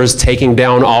 developers taking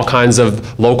down all kinds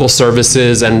of local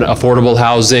services and affordable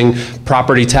housing,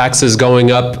 property taxes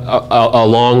going up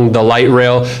along the light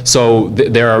rail. So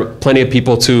there are plenty of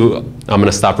people I'm going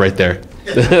to stop right there.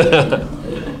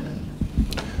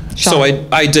 So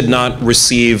I did not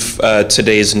receive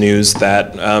today's news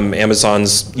that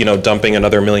Amazon's dumping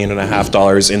another $1.5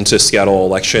 million into Seattle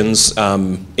elections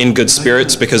in good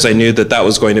spirits, because I knew that that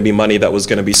was going to be money that was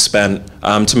going to be spent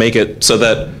to make it so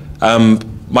that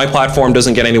my platform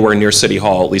doesn't get anywhere near City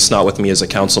Hall, at least not with me as a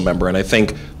council member. And I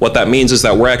think what that means is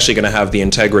that we're actually going to have the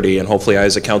integrity, and hopefully I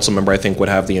as a council member I think would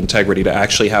have the integrity to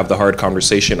actually have the hard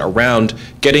conversation around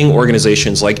getting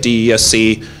organizations like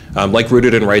DESC, like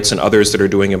Rooted in Rights and others that are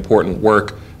doing important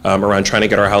work around trying to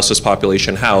get our houseless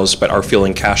population housed but are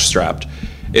feeling cash strapped.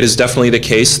 It is definitely the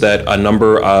case that a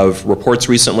number of reports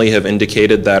recently have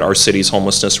indicated that our city's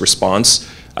homelessness response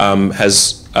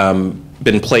has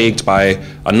been plagued by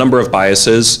a number of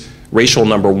biases, racial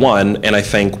number one, and I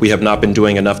think we have not been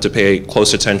doing enough to pay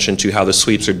close attention to how the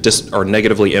sweeps are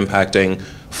negatively impacting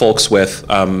folks with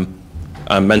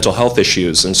mental health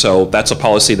issues. And so that's a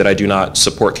policy that I do not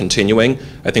support continuing.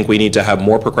 I think we need to have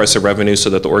more progressive revenue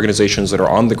so that the organizations that are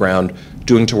on the ground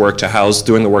doing the work to house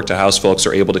folks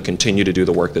are able to continue to do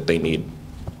the work that they need.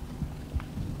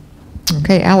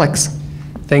 Okay, Alex.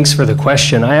 Thanks for the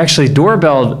question. I actually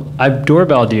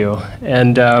doorbelled you,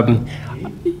 and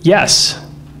yes.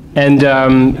 And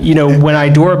when I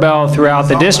doorbell throughout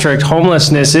the district,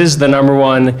 homelessness is the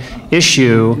 #1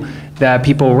 issue that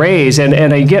people raise,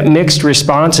 and I get mixed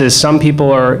responses. Some people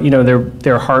are,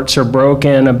 their hearts are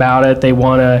broken about it. They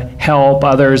want to help.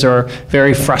 Others are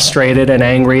very frustrated and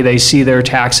angry. They see their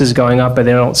taxes going up, but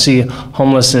they don't see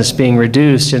homelessness being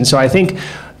reduced. And so I think,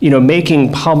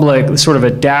 making public sort of a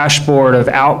dashboard of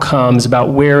outcomes about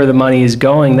where the money is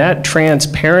going, that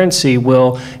transparency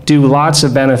will do lots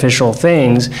of beneficial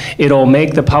things. It'll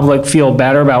make the public feel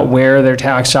better about where their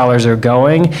tax dollars are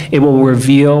going. It will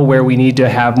reveal where we need to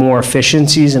have more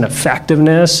efficiencies and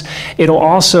effectiveness. It'll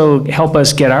also help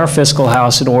us get our fiscal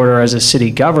house in order as a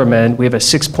city government. We have a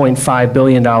 $6.5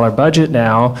 billion budget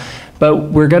now,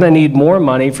 but we're going to need more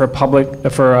money for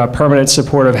permanent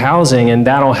supportive housing, and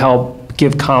that'll help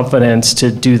give confidence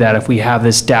to do that if we have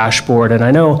this dashboard. And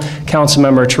I know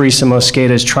Councilmember Teresa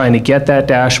Mosqueda is trying to get that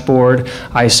dashboard.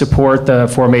 I support the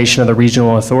formation of the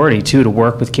regional authority too, to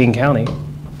work with King County.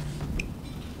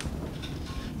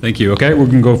 Thank you. Okay, we're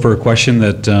going to go for a question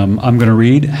that I'm going to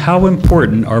read. How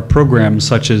important are programs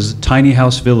such as tiny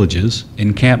house villages,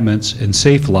 encampments, and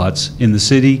safe lots in the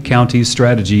city, county's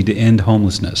strategy to end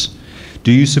homelessness?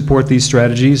 Do you support these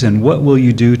strategies, and what will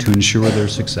you do to ensure their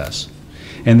success?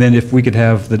 And then if we could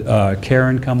have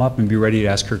Karen come up and be ready to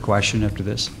ask her question after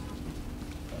this.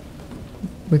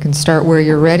 We can start where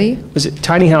you're ready. Was it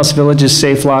tiny house villages,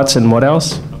 safe lots, and what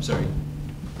else? I'm sorry.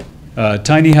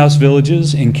 Tiny house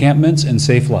villages, encampments, and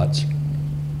safe lots.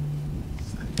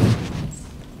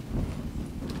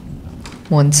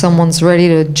 When someone's ready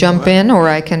to jump in, or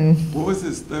I can. What was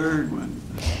his third one?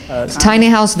 Tiny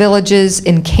house villages,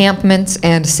 encampments,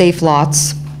 and safe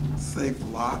lots. Safe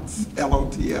lots,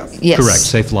 LOTS. Yes. Correct,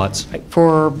 safe lots.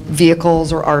 For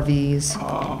vehicles or RVs.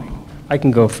 I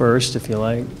can go first if you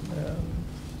like.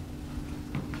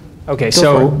 Okay,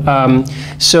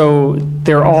 so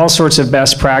there are all sorts of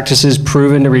best practices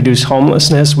proven to reduce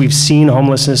homelessness. We've seen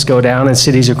homelessness go down in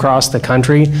cities across the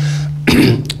country.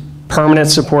 Permanent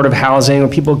supportive housing,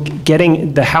 people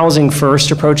getting the housing first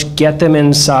approach, get them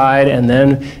inside, and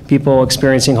then people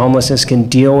experiencing homelessness can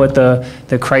deal with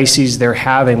the crises they're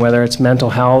having, whether it's mental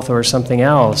health or something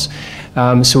else.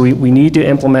 So we need to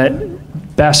implement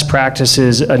best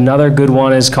practices. Another good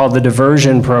one is called the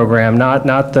diversion program,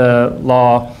 not the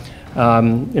law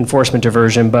enforcement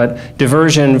diversion, but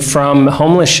diversion from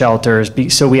homeless shelters,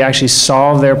 so we actually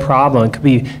solve their problem. It could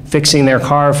be fixing their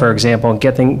car, for example, and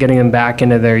getting them back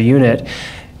into their unit,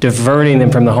 diverting them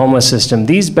from the homeless system.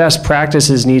 These best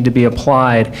practices need to be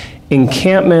applied.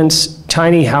 Encampments,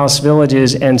 tiny house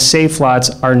villages, and safe lots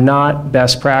are not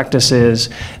best practices.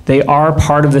 They are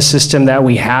part of the system that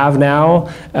we have now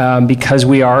because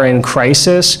we are in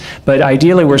crisis, but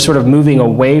ideally we're sort of moving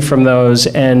away from those,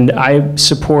 and I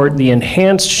support the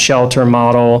enhanced shelter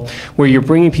model where you're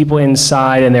bringing people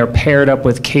inside and they're paired up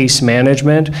with case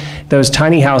management. Those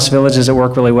tiny house villages that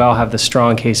work really well have the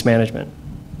strong case management.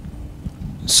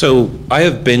 So I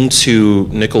have been to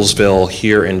Nicholsville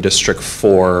here in District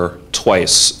 4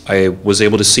 twice. I was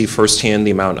able to see firsthand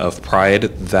the amount of pride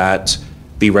that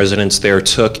the residents there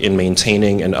took in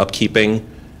maintaining and upkeeping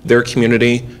their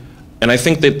community. And I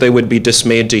think that they would be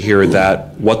dismayed to hear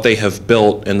that what they have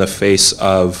built in the face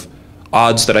of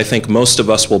odds that I think most of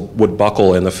us would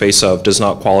buckle in the face of does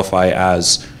not qualify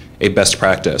as a best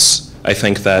practice. I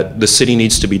think that the city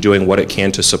needs to be doing what it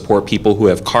can to support people who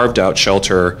have carved out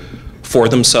shelter for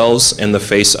themselves in the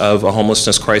face of a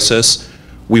homelessness crisis.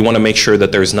 We want to make sure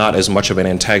that there's not as much of an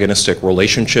antagonistic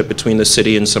relationship between the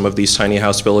city and some of these tiny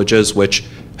house villages, which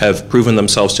have proven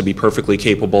themselves to be perfectly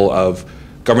capable of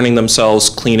governing themselves,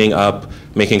 cleaning up,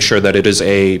 making sure that it is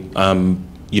a,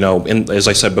 as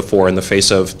I said before, in the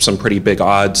face of some pretty big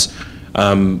odds,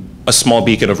 a small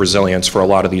beacon of resilience for a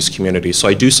lot of these communities. So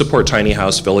I do support tiny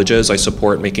house villages. I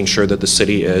support making sure that the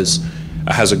city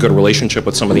has a good relationship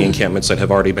with some of the encampments that have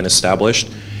already been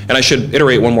established. And I should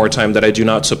iterate one more time that I do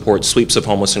not support sweeps of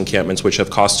homeless encampments, which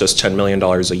have cost us $10 million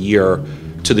a year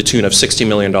to the tune of $60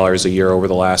 million a year over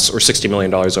the last, or $60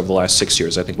 million over the last 6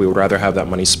 years. I think we would rather have that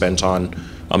money spent on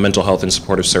mental health and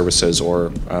supportive services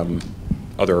or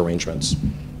other arrangements.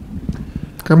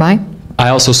 Girmay? I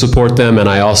also support them, and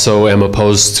I also am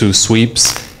opposed to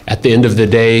sweeps. At the end of the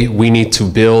day, we need to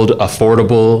build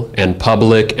affordable and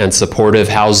public and supportive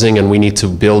housing, and we need to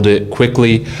build it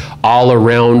quickly. All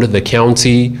around the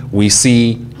county, we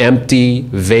see empty,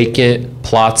 vacant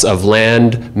plots of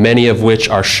land, many of which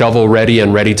are shovel-ready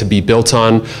and ready to be built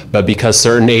on, but because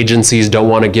certain agencies don't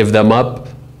want to give them up,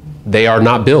 they are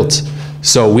not built.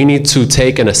 So we need to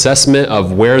take an assessment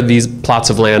of where these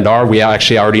plots of land are. We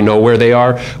actually already know where they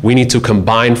are. We need to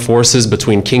combine forces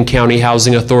between King County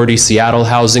Housing Authority, Seattle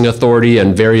Housing Authority,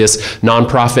 and various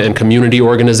nonprofit and community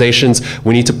organizations.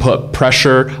 We need to put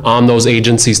pressure on those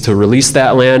agencies to release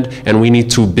that land, and we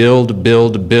need to build,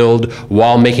 build, build,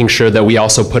 while making sure that we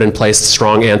also put in place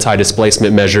strong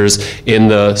anti-displacement measures in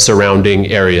the surrounding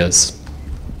areas.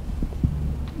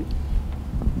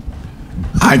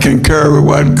 I concur with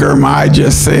what Girmay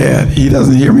just said. He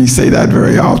doesn't hear me say that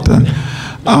very often.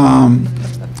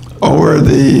 Over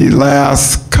the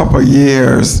last couple of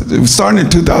years, starting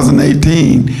in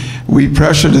 2018, we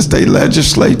pressured the state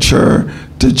legislature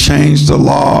to change the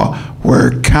law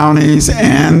where counties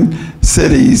and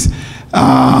cities,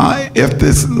 if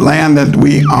this land that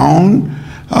we own,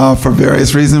 for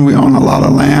various reasons, we own a lot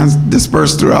of lands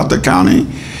dispersed throughout the county,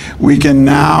 we can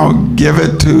now give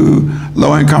it to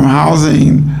low-income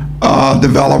housing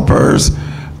developers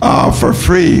for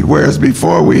free, whereas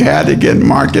before we had to get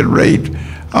market rate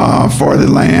for the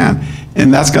land.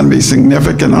 And that's going to be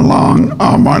significant along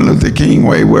Martin Luther King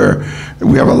Way, where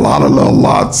we have a lot of little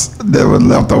lots that were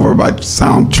left over by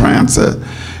Sound Transit.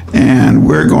 And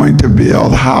we're going to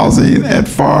build housing at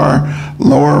far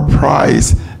lower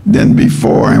price than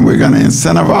before, and we're going to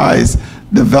incentivize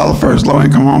developers,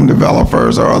 low-income home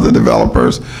developers or other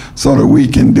developers, so that we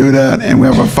can do that. And we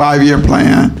have a 5-year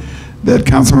plan that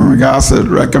Councilman Gossett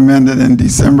recommended in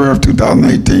December of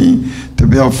 2018 to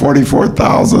build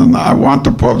 44,000. I want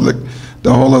the public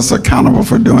to hold us accountable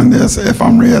for doing this if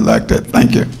I'm reelected.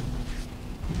 Thank you.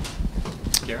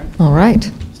 All right.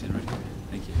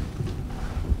 Thank you.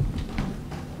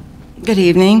 Good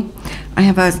evening. I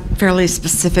have a fairly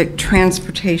specific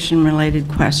transportation-related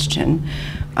question.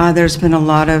 There's been a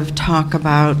lot of talk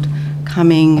about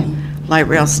coming light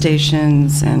rail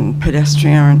stations and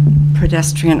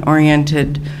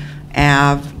pedestrian-oriented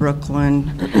Ave,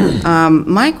 Brooklyn.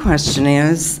 My question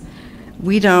is,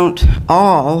 we don't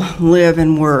all live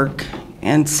and work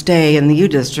and stay in the U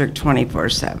District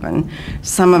 24/7.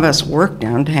 Some of us work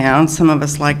downtown, some of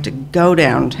us like to go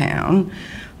downtown.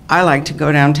 I like to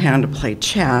go downtown to play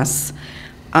chess.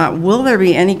 Will there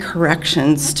be any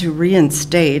corrections to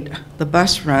reinstate the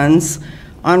bus runs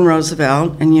on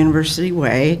Roosevelt and University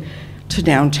Way to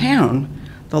downtown?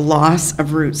 The loss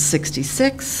of Route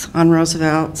 66 on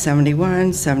Roosevelt,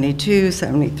 71, 72,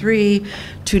 73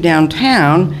 to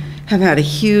downtown have had a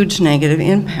huge negative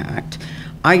impact.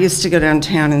 I used to go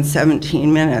downtown in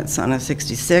 17 minutes on a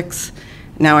 66.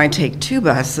 Now I take 2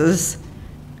 buses,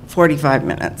 45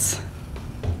 minutes.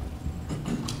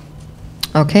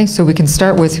 Okay, so we can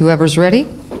start with whoever's ready.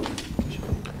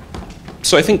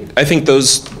 So I think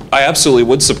those, I absolutely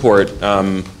would support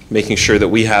making sure that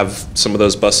we have some of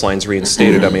those bus lines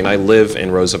reinstated. I mean, I live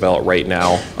in Roosevelt right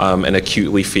now and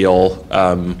acutely feel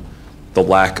the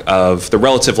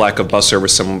relative lack of bus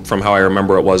service from how I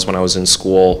remember it was when I was in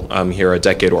school here a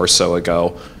decade or so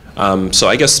ago. So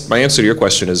I guess my answer to your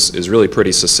question is really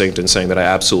pretty succinct in saying that I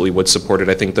absolutely would support it.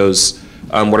 I think those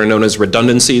what are known as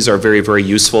redundancies are very, very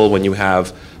useful when you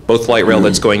have both light rail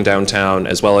that's going downtown,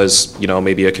 as well as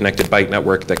maybe a connected bike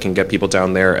network that can get people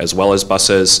down there, as well as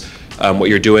buses. What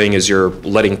you're doing is you're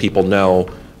letting people know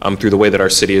through the way that our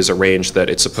city is arranged, that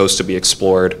it's supposed to be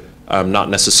explored, not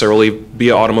necessarily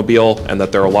via automobile, and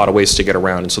that there are a lot of ways to get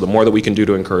around. And so the more that we can do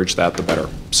to encourage that, the better.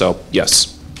 So,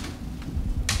 yes.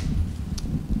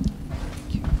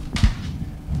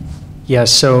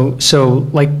 Yes, so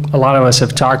like a lot of us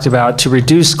have talked about, to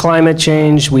reduce climate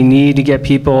change, we need to get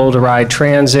people to ride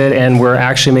transit, and we're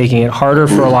actually making it harder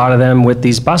for a lot of them with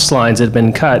these bus lines that have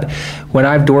been cut. When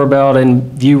I've doorbelled in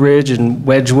View Ridge and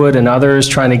Wedgwood and others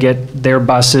trying to get their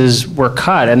buses were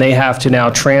cut, and they have to now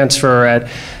transfer at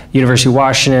University of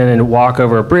Washington and walk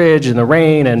over a bridge in the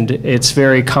rain, and it's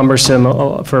very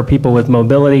cumbersome for people with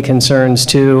mobility concerns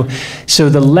too. So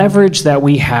the leverage that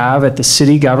we have at the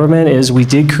city government is we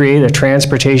did create a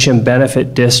transportation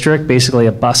benefit district, basically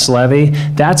a bus levy.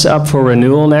 That's up for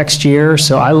renewal next year,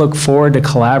 so I look forward to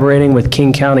collaborating with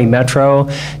King County Metro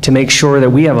to make sure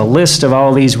that we have a list of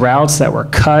all these routes that were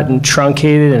cut and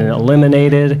truncated and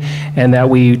eliminated, and that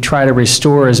we try to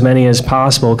restore as many as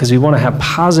possible, because we want to have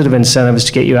positive incentives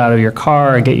to get you out of your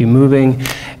car and get you moving,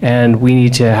 and we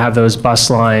need to have those bus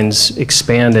lines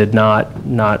expanded,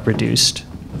 not reduced.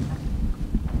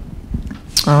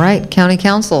 All right, County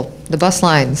Council, the bus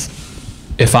lines.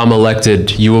 If I'm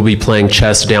elected, you will be playing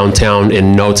chess downtown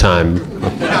in no time.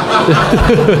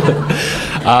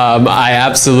 I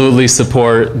absolutely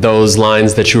support those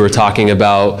lines that you were talking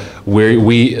about.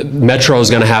 Metro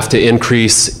is going to have to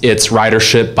increase its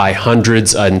ridership by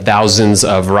hundreds and thousands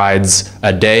of rides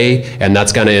a day, and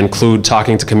that's going to include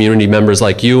talking to community members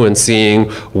like you and seeing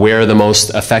where the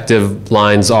most effective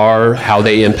lines are, how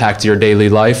they impact your daily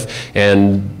life,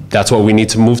 and that's what we need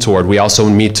to move toward. We also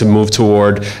need to move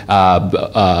toward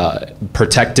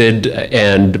protected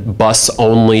and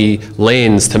bus-only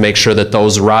lanes to make sure that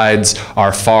those rides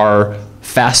are far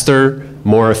faster,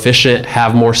 more efficient,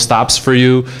 have more stops for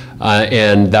you,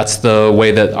 and that's the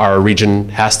way that our region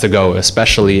has to go,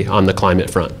 especially on the climate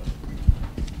front.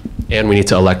 And we need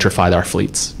to electrify our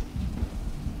fleets.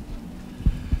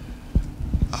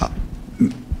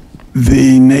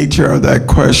 The nature of that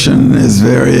question is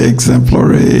very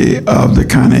exemplary of the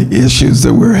kind of issues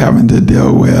that we're having to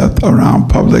deal with around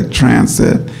public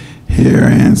transit here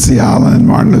in Seattle and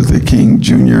Martin Luther King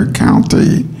Jr.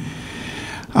 County.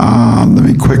 Let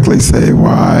me quickly say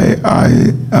why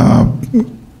I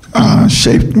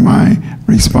shaped my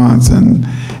response in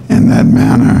that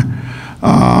manner.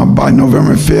 By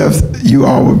November 5th, you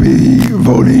all will be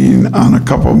voting on a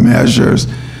couple measures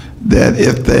that,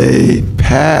 if they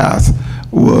pass,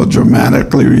 will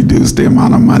dramatically reduce the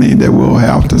amount of money that we'll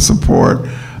have to support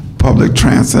public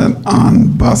transit on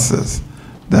buses.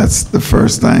 That's the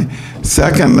first thing.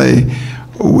 Secondly,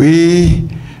 the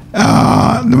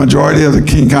majority of the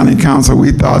King County Council,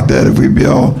 we thought that if we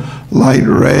build light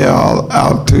rail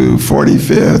out to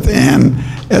 45th and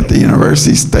at the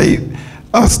University Station,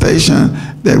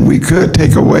 that we could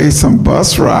take away some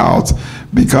bus routes,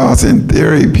 because in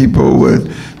theory people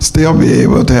would still be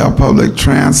able to have public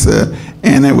transit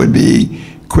and it would be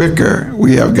quicker.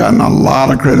 We have gotten a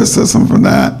lot of criticism from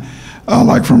that,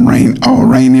 like from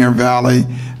Rainier Valley.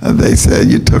 They said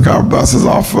you took our buses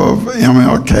off of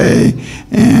MLK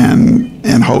and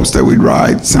in hopes that we'd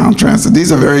ride Sound Transit.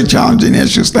 These are very challenging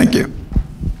issues. Thank you.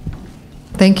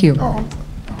 Thank you.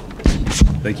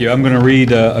 Thank you. I'm going to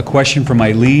read a question from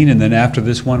Eileen, and then after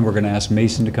this one, we're going to ask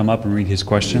Mason to come up and read his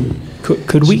question.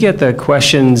 Could we get the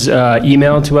questions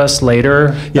emailed to us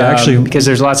later? Yeah, actually. Because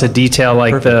there's lots of detail,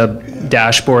 like the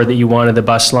dashboard that you wanted, the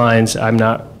bus lines.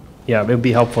 Yeah, it would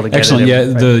be helpful to get Excellent. it. Yeah,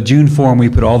 the June forum, we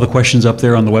put all the questions up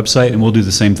there on the website, and we'll do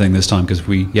the same thing this time, because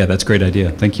that's a great idea.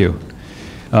 Thank you.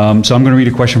 So I'm going to read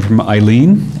a question from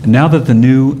Eileen. Now that the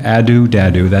new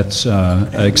ADU-DADU, that's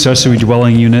accessory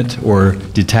dwelling unit or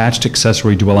detached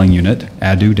accessory dwelling unit,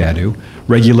 ADU-DADU,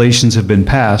 regulations have been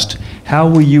passed, how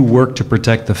will you work to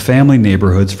protect the family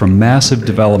neighborhoods from massive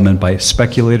development by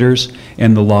speculators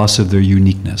and the loss of their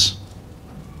uniqueness?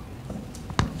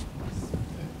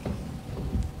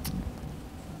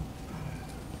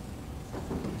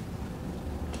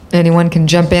 Anyone can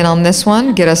jump in on this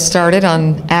one, get us started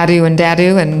on ADU and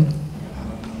DADU. And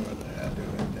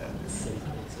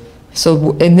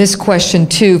so in this question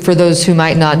too, for those who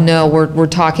might not know, we're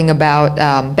talking about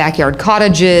backyard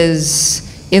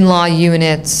cottages, in-law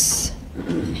units,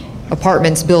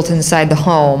 apartments built inside the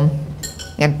home.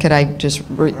 And could I just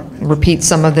repeat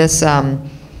some of this?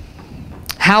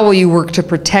 How will you work to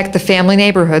protect the family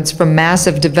neighborhoods from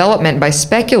massive development by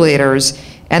speculators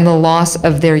and the loss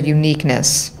of their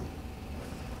uniqueness,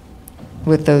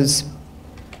 with those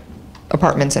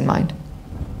apartments in mind?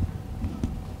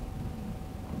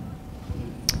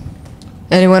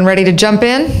 Anyone ready to jump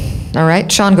in? All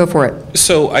right, Sean, go for it.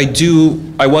 So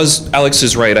Alex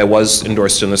is right, I was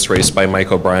endorsed in this race by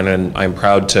Mike O'Brien, and I'm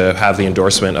proud to have the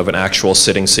endorsement of an actual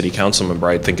sitting city council member.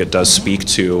 I think it does speak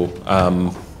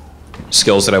to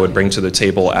skills that I would bring to the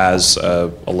table as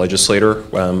a legislator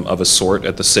of a sort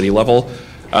at the city level.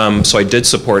 So I did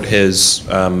support his,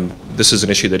 this is an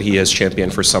issue that he has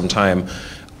championed for some time.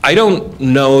 I don't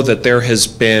know that there has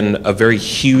been a very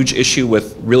huge issue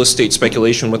with real estate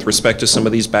speculation with respect to some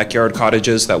of these backyard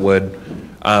cottages that would,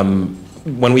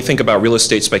 when we think about real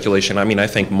estate speculation, I mean, I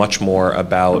think much more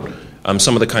about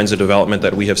some of the kinds of development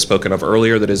that we have spoken of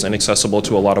earlier that is inaccessible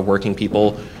to a lot of working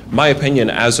people. My opinion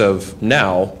as of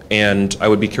now, and I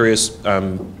would be curious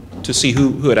to see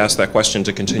who had asked that question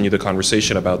to continue the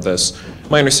conversation about this.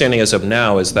 My understanding as of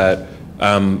now is that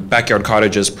backyard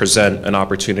cottages present an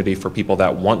opportunity for people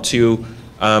that want to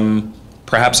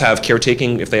perhaps have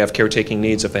caretaking, if they have caretaking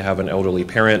needs, if they have an elderly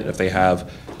parent, if they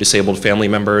have disabled family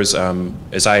members,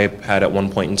 as I had at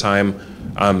one point in time,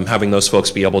 having those folks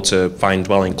be able to find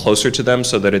dwelling closer to them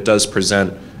so that it does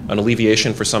present an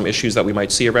alleviation for some issues that we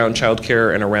might see around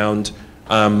childcare and around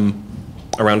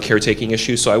caretaking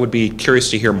issues. So I would be curious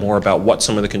to hear more about what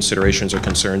some of the considerations or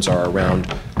concerns are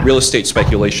around real estate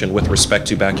speculation with respect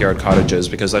to backyard cottages,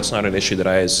 because that's not an issue that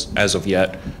I, as of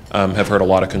yet, have heard a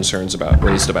lot of concerns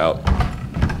raised about.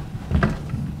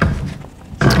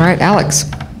 All right, Alex.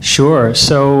 Sure.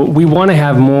 So we want to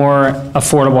have more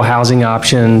affordable housing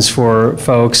options for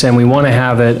folks, and we want to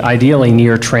have it ideally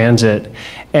near transit.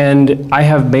 And I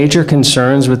have major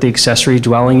concerns with the accessory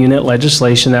dwelling unit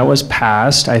legislation that was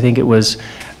passed. I think it was,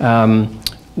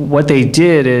 what they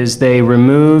did is they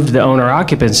removed the owner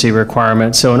occupancy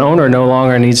requirement. So an owner no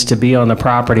longer needs to be on the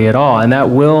property at all. And that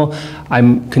will,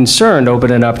 I'm concerned,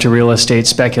 open it up to real estate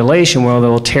speculation where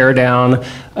they'll tear down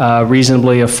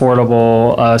reasonably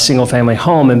affordable single-family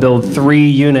home and build 3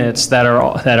 units that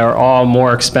are all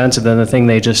more expensive than the thing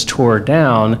they just tore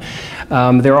down.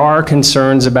 There are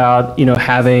concerns about,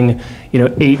 having,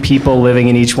 8 people living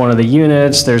in each one of the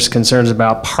units. There's concerns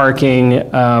about parking,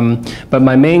 but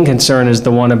my main concern is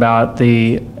the one about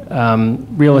the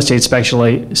real estate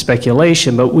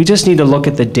speculation. But we just need to look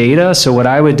at the data. So what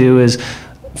I would do is,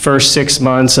 first 6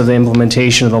 months of the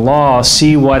implementation of the law,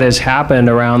 see what has happened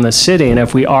around the city, and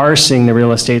if we are seeing the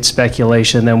real estate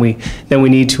speculation, then we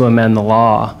need to amend the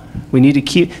law. We need to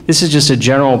keep, this is just a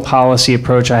general policy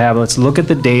approach I have. Let's look at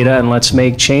the data and let's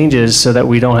make changes so that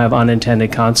we don't have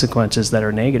unintended consequences that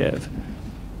are negative.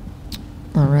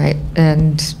 All right,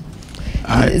 and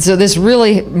so this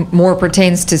really more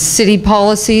pertains to city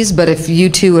policies, but if you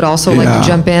two would also like to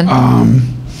jump in.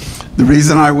 The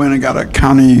reason I went and got a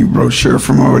county brochure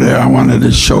from over there, I wanted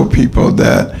to show people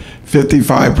that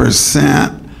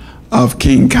 55% of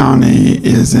King County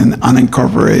is in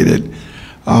unincorporated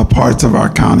parts of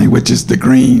our county, which is the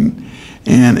green.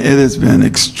 And it has been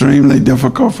extremely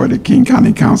difficult for the King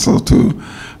County Council to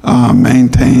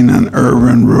maintain an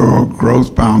urban-rural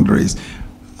growth boundaries.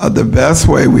 The best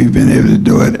way we've been able to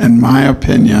do it, in my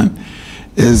opinion,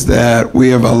 is that we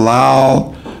have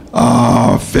allowed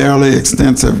fairly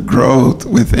extensive growth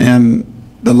within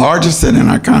the largest city in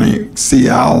our county,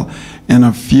 Seattle, and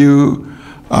a few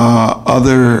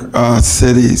other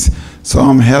cities. So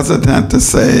I'm hesitant to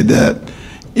say that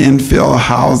infill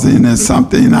housing is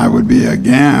something I would be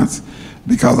against,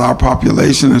 because our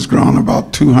population has grown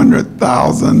about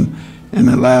 200,000 in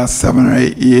the last 7 or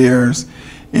 8 years,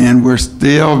 and we're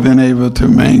still been able to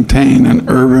maintain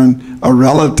a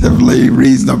relatively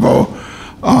reasonable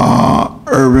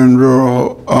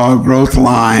urban-rural growth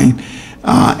line,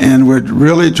 and we're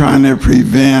really trying to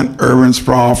prevent urban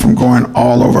sprawl from going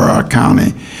all over our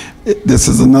county. This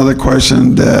is another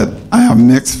question that I have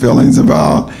mixed feelings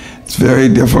about. It's very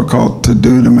difficult to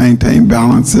do to maintain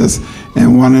balances,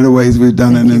 and one of the ways we've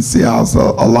done it in Seattle is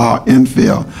allow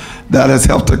infill. That has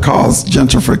helped to cause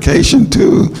gentrification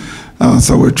too.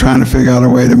 So we're trying to figure out a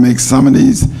way to make some of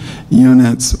these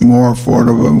units more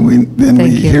affordable than we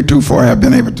heretofore have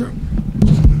been able to.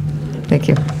 Thank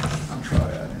you.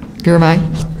 Gurmai?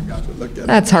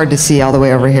 That's hard to see all the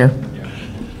way over here.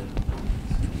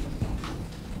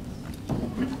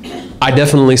 I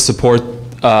definitely support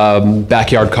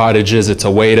backyard cottages. It's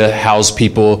a way to house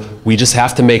people. We just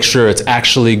have to make sure it's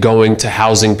actually going to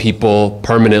housing people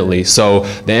permanently. So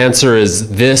the answer is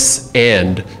this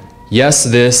and. Yes,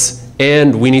 this,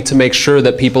 and we need to make sure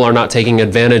that people are not taking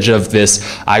advantage of this.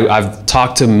 I've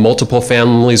talked to multiple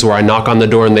families where I knock on the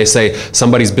door and they say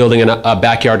somebody's building a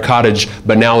backyard cottage,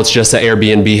 but now it's just an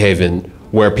Airbnb haven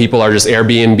where people are just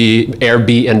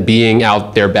Airbnb-ing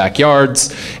out their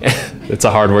backyards. It's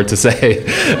a hard word to say.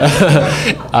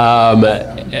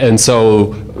 And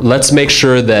so let's make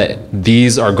sure that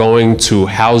these are going to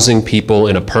housing people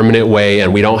in a permanent way,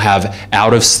 and we don't have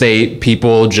out-of-state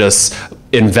people just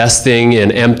investing in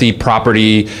empty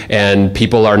property and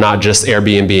people are not just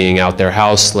Airbnb-ing out their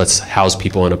house. Let's house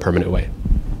people in a permanent way.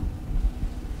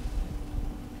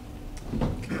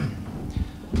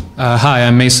 Hi,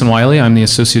 I'm Mason Wiley. I'm the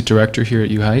Associate Director here at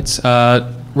U Heights.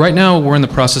 Right now, we're in the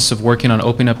process of working on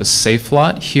opening up a safe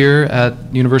lot here at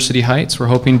University Heights. We're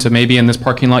hoping to maybe in this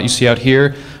parking lot you see out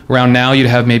here, around now you'd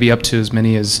have maybe up to as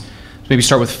many as, maybe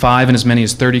start with 5 and as many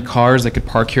as 30 cars that could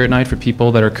park here at night for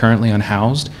people that are currently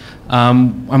unhoused.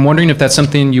 I'm wondering if that's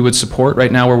something you would support.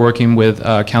 Right now we're working with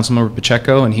Councilmember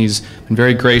Pacheco, and he's been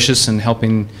very gracious in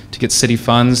helping to get city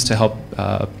funds to help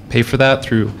pay for that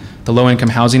through the Low Income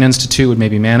Housing Institute would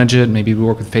maybe manage it, maybe we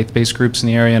work with faith-based groups in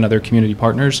the area and other community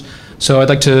partners. So I'd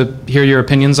like to hear your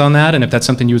opinions on that, and if that's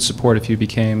something you would support if you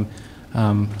became,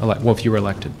 if you were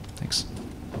elected. Thanks.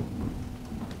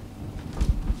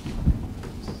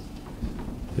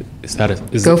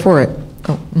 Go for it.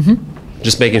 Oh,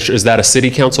 Just making sure, is that a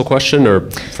city council question or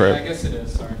for? I guess it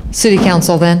is, sorry. City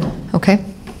council then, okay.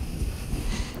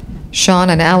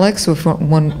 Sean and Alex, if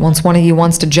once one of you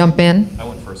wants to jump in. I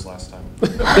went first last time.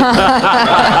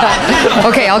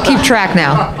 Okay, I'll keep track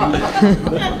now.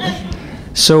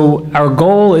 So our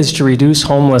goal is to reduce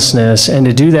homelessness, and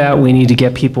to do that, we need to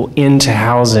get people into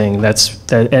housing.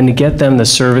 And to get them the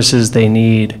services they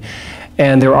need.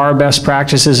 And there are best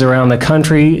practices around the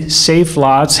country. Safe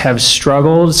lots have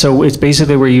struggled. So it's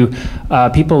basically where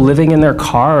people living in their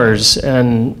cars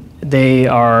and they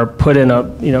are put in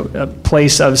a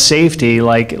place of safety,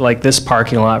 like this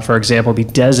parking lot, for example, be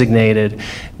designated,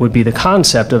 would be the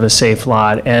concept of a safe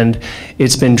lot. And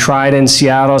it's been tried in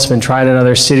Seattle, it's been tried in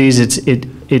other cities.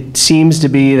 It seems to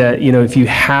be that, if you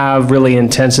have really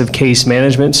intensive case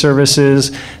management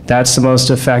services, that's the most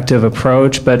effective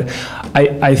approach. But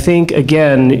I think,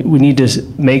 again, we need to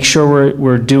make sure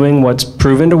we're doing what's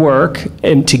proven to work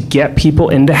and to get people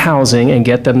into housing and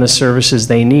get them the services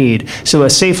they need. So a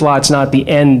safe lot's not the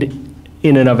end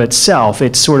in and of itself.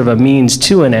 It's sort of a means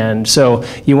to an end. So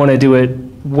you want to do it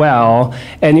well,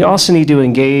 and you also need to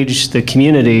engage the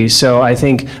community. So I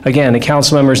think, again, a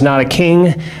council member is not a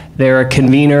king. They're a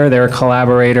convener, they're a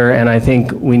collaborator, and I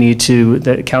think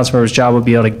the council member's job would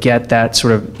be able to get that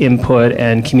sort of input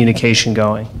and communication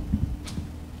going.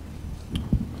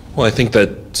 Well, I think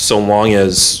that so long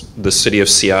as the city of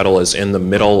Seattle is in the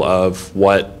middle of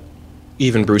what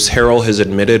even Bruce Harrell has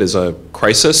admitted is a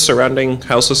crisis surrounding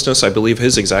houselessness, I believe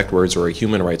his exact words were a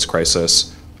human rights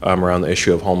crisis around the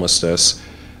issue of homelessness,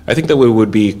 I think that we would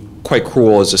be quite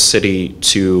cruel as a city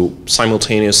to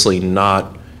simultaneously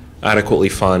not adequately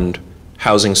fund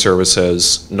housing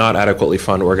services, not adequately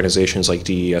fund organizations like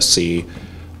DESC,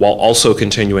 while also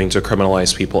continuing to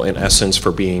criminalize people in essence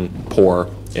for being poor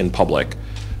in public.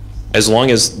 As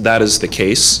long as that is the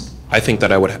case, I think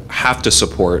that I would have to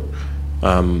support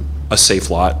a safe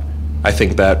lot. I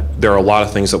think that there are a lot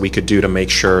of things that we could do to make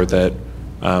sure that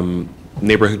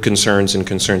neighborhood concerns and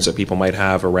concerns that people might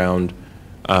have around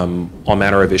all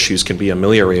manner of issues can be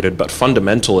ameliorated, but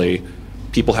fundamentally,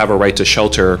 people have a right to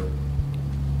shelter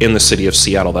in the city of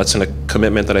Seattle. That's a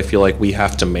commitment that I feel like we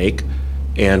have to make,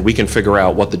 and we can figure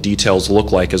out what the details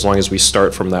look like as long as we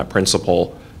start from that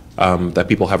principle that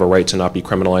people have a right to not be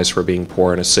criminalized for being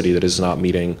poor in a city that is not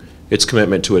meeting its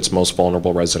commitment to its most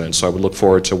vulnerable residents. So I would look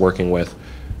forward to working with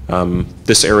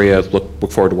this area,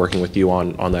 look forward to working with you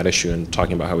on that issue and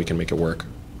talking about how we can make it work.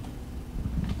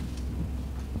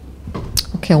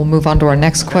 Okay, we'll move on to our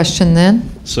next question then.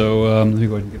 So let me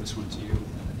go ahead and give this one to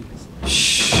you.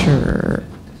 Sure.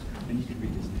 And you can read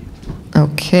his name.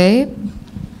 Okay. And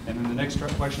then the next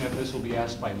question after this will be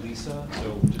asked by Lisa,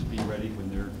 so just be ready when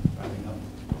they're wrapping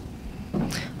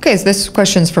up. Okay, so this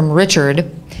question's from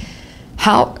Richard.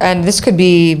 And this could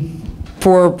be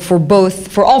for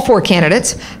all four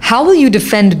candidates, how will you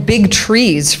defend big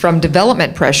trees from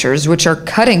development pressures which are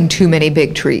cutting too many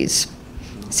big trees?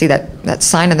 See that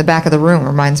sign in the back of the room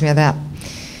reminds me of that.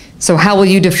 So how will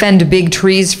you defend big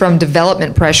trees from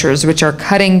development pressures which are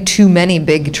cutting too many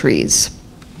big trees?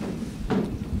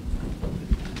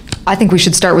 I think we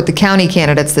should start with the county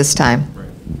candidates this time.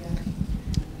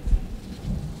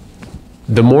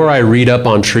 The more I read up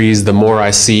on trees, the more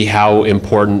I see how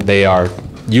important they are.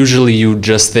 Usually you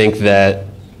just think that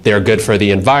they're good for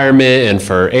the environment and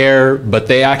for air, but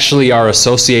they actually are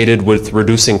associated with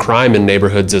reducing crime in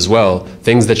neighborhoods as well,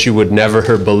 things that you would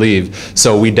never believe.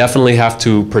 So we definitely have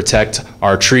to protect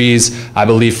our trees. I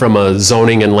believe from a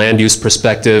zoning and land use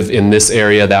perspective in this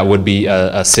area, that would be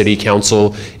a city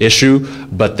council issue,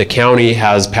 but the county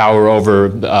has power over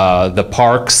the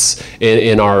parks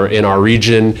in our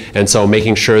region, and so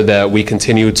making sure that we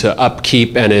continue to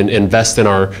upkeep and invest in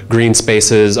our green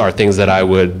spaces are things that I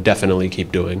would definitely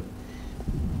keep doing.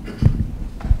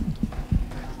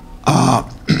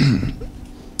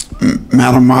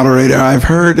 Madam Moderator, I've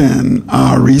heard in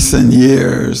recent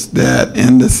years that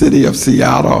in the city of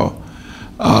Seattle,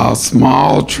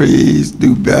 small trees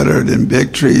do better than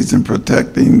big trees in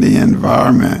protecting the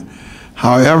environment.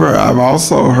 However, I've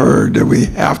also heard that we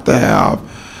have to have,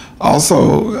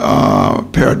 also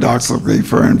paradoxically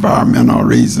for environmental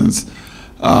reasons,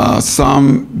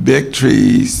 some big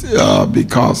trees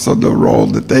because of the role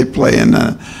that they play in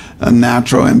a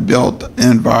natural and built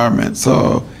environment.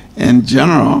 So in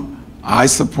general, I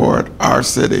support our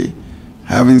city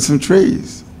having some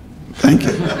trees. Thank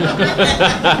you.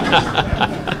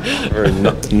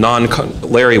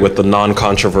 Larry with the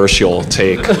non-controversial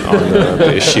take on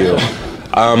the issue.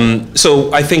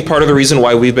 So I think part of the reason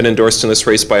why we've been endorsed in this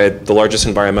race by the largest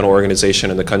environmental organization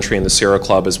in the country, in the Sierra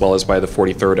Club, as well as by the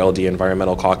 43rd LD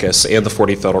Environmental Caucus and the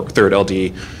 43rd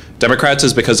LD Democrats,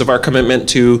 is because of our commitment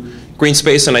to green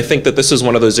space. And I think that this is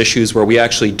one of those issues where we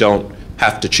actually don't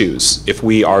have to choose. If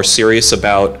we are serious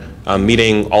about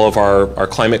meeting all of our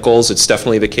climate goals, it's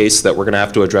definitely the case that we're going to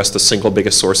have to address the single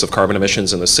biggest source of carbon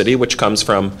emissions in the city, which comes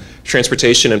from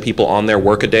transportation and people on their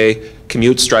work-a-day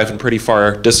commutes, driving pretty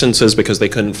far distances because they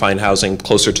couldn't find housing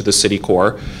closer to the city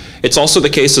core. It's also the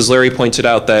case, as Larry pointed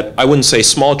out, that I wouldn't say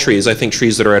small trees, I think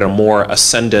trees that are at a more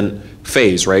ascendant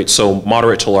phase, right? So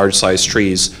moderate to large size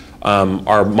trees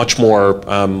are much more,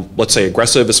 let's say,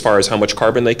 aggressive as far as how much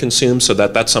carbon they consume, so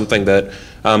that's something that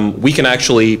we can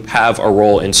actually have a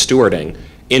role in stewarding.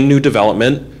 In new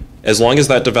development, as long as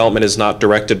that development is not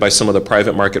directed by some of the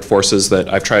private market forces that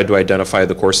I've tried to identify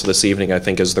the course of this evening, I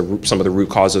think is some of the root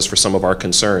causes for some of our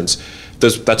concerns.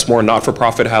 That's more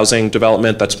not-for-profit housing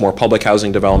development, that's more public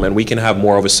housing development. We can have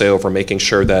more of a say over making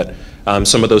sure that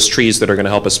some of those trees that are going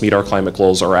to help us meet our climate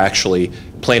goals are actually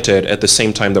planted at the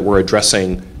same time that we're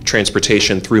addressing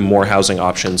transportation through more housing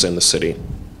options in the city.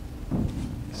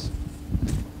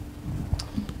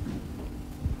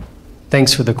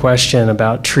 Thanks for the question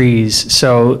about trees.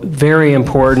 So very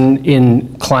important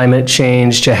in climate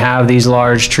change to have these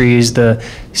large trees. The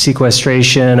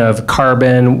sequestration of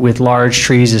carbon with large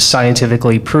trees is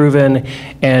scientifically proven,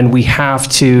 and we have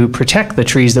to protect the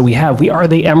trees that we have. We are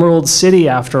the Emerald City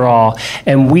after all,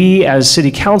 and we as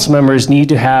city council members need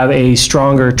to have a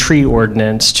stronger tree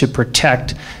ordinance to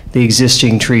protect the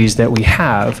existing trees that we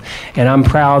have. And I'm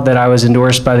proud that I was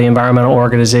endorsed by the environmental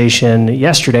organization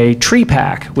yesterday, Tree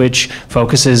Pack, which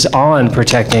focuses on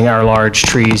protecting our large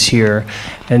trees here.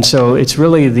 And so it's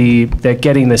really that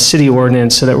getting the city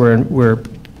ordinance so that we're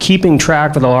keeping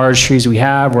track of the large trees we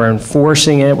have, we're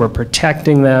enforcing it, we're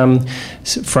protecting them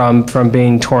from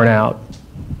being torn out.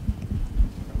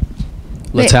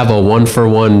 Let's have a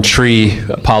 1-for-1 tree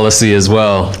policy as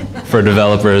well for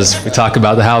developers. We talk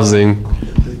about the housing.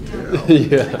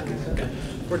 Yeah.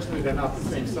 Fortunately, they're not the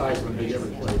same size when they get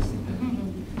replaced.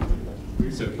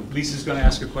 So Lisa's going to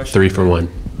ask a question. 3 for 1.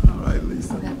 All right,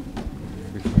 Lisa.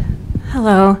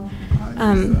 Hello.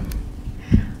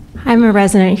 I'm a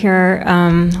resident here,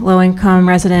 low-income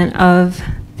resident of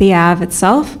the Ave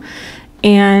itself.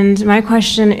 And my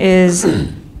question is,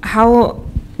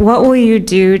 what will you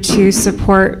do to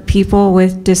support people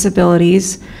with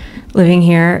disabilities living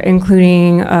here,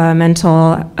 including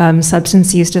mental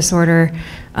substance use disorder,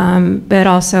 but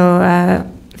also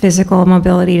physical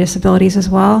mobility disabilities as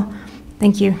well?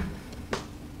 Thank you.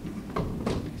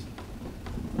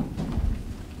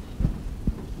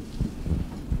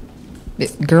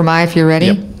 Gurmai, if you're ready.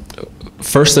 Yep.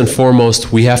 First and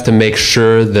foremost, we have to make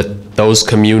sure that those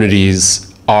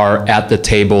communities are at the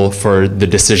table for the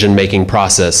decision-making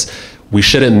process. We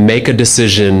shouldn't make a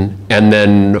decision and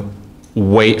then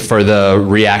wait for the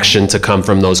reaction to come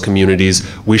from those communities.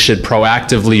 We should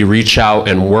proactively reach out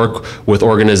and work with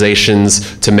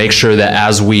organizations to make sure that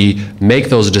as we make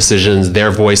those decisions, their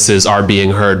voices are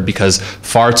being heard, because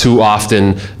far too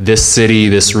often this city,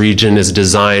 this region is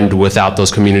designed without those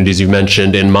communities you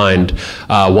mentioned in mind.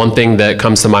 One thing that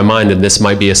comes to my mind, and this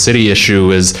might be a city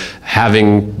issue, is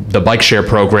having the bike share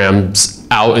programs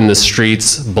out in the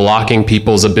streets, blocking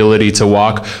people's ability to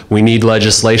walk. We need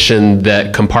legislation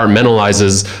that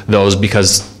compartmentalizes those,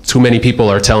 because too many people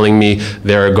are telling me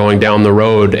they're going down the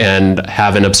road and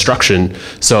have an obstruction.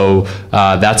 So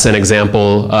that's an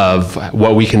example of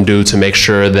what we can do to make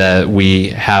sure that we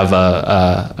have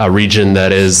a region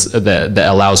that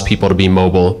allows people to be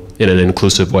mobile in an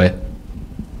inclusive way.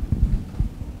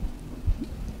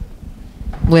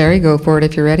 Larry, go for it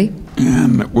if you're ready.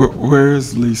 And where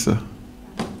is Lisa?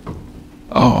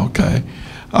 Oh, okay.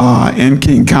 In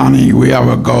King County, we have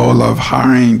a goal of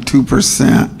hiring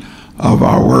 2% of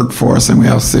our workforce, and we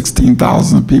have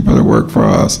 16,000 people that work for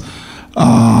us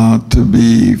to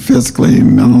be physically,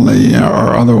 mentally,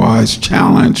 or otherwise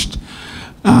challenged.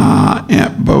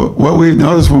 But what we've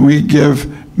noticed when we give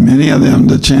many of them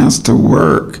the chance to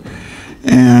work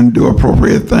and do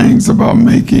appropriate things about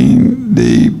making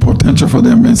the potential for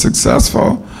them being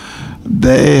successful,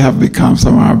 they have become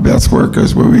some of our best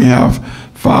workers. When we have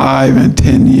 5- and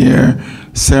 10-year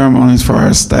ceremonies for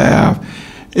our staff,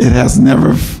 it has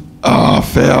never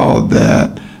failed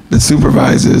that the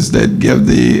supervisors that give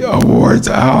the awards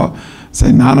out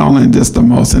say not only just the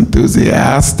most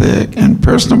enthusiastic and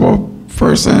personable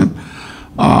person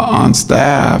on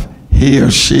staff, he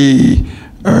or she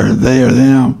or they or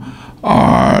them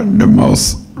are the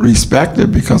most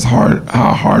respected because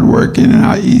how hardworking and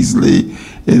how easily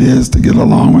it is to get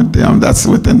along with them. That's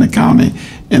within the county.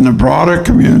 In the broader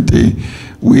community,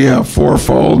 we have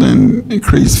fourfold and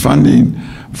increased funding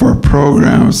for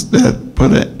programs that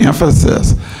put an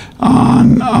emphasis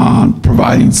on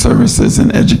providing services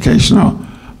and educational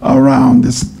around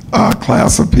this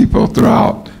class of people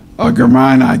throughout.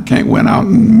 Germay and I went out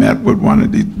and met with one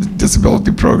of the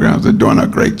disability programs. They're doing a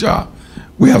great job.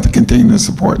 We have to continue to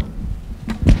support.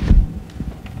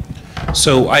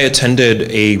 So I attended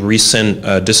a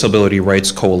recent Disability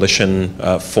Rights Coalition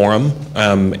forum,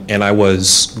 and I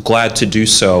was glad to do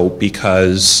so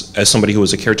because as somebody who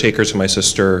was a caretaker to my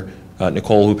sister,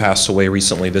 Nicole, who passed away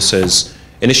recently, this is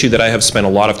an issue that I have spent a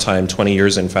lot of time, 20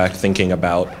 years in fact, thinking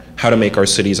about how to make our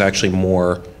cities actually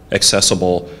more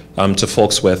accessible to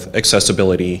folks with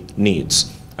accessibility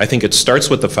needs. I think it starts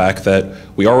with the fact that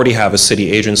we already have a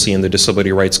city agency in the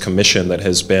Disability Rights Commission that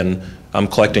has been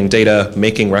collecting data,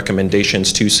 making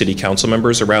recommendations to city council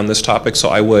members around this topic. So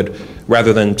I would,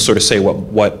 rather than sort of say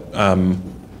what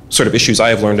sort of issues I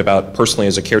have learned about personally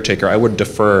as a caretaker, I would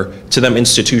defer to them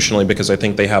institutionally because I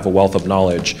think they have a wealth of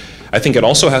knowledge. I think it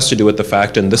also has to do with the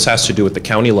fact, and this has to do with the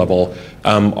county level,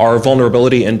 our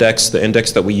vulnerability index, the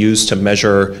index that we use to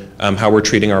measure how we're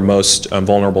treating our most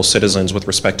vulnerable citizens with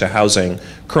respect to housing,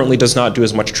 currently does not do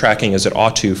as much tracking as it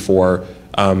ought to for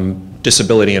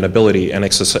disability and ability and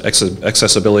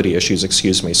accessibility issues,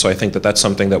 excuse me. So I think that that's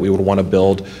something that we would want to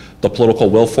build the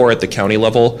political will for at the county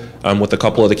level with a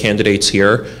couple of the candidates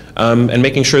here, and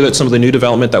making sure that some of the new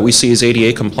development that we see is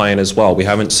ADA compliant as well. We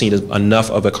haven't seen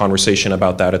enough of a conversation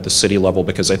about that at the city level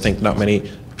because I think not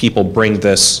many people bring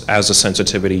this as a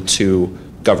sensitivity to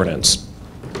governance.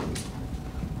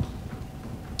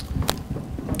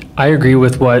 I agree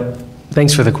with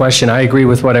thanks for the question. I agree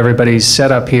with what everybody's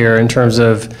set up here in terms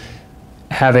of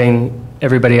having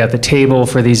everybody at the table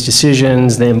for these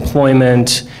decisions, the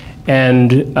employment,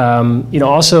 and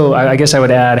also I guess I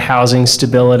would add housing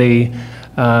stability.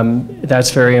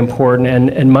 That's very important,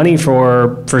 and money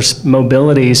for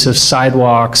mobility, so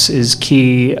sidewalks is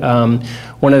key.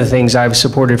 One of the things I've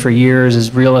supported for years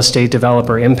is real estate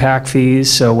developer impact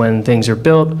fees. So when things are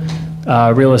built,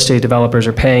 real estate developers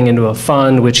are paying into a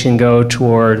fund which can go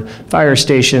toward fire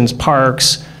stations,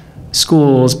 parks,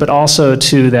 schools, but also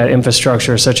to that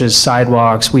infrastructure such as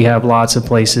sidewalks. We have lots of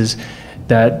places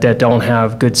that don't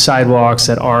have good sidewalks,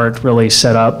 that aren't really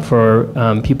set up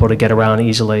for people to get around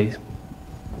easily.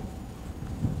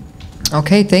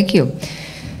 Okay, thank you.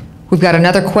 We've got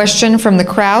another question from the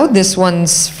crowd. This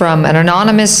one's from an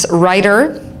anonymous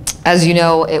writer. As you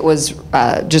know, it was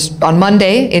just on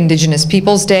Monday, Indigenous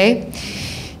Peoples Day.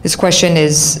 This question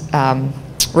is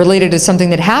related to something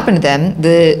that happened to them.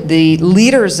 The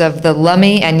leaders of the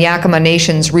Lummi and Yakima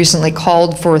nations recently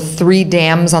called for 3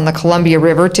 dams on the Columbia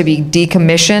River to be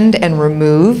decommissioned and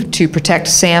removed to protect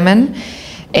salmon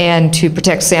and to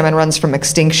protect salmon runs from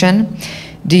extinction.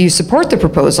 Do you support the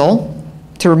proposal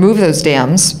to remove those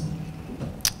dams?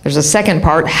 There's a second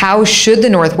part. How should the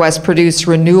Northwest produce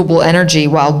renewable energy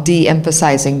while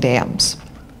de-emphasizing dams?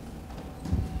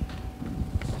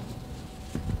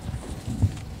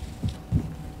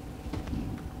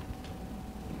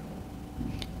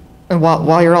 And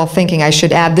while you're all thinking, I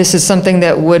should add this is something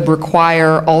that would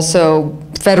require also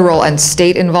federal and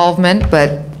state involvement,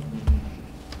 but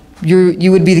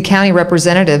you would be the county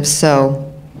representatives,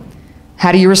 so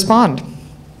how do you respond?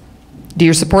 Do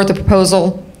you support the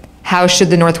proposal? How should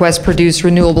the Northwest produce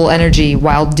renewable energy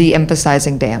while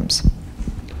de-emphasizing dams?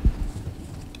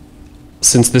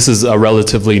 Since this is a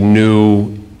relatively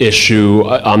new issue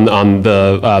on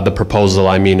the proposal,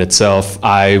 I mean itself,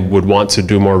 I would want to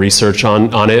do more research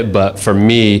on it, but for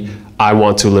me, I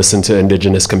want to listen to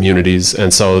indigenous communities,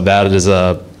 and so that is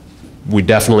we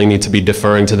definitely need to be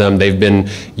deferring to them. They've been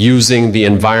using the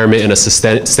environment in a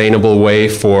sustainable way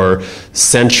for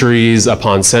centuries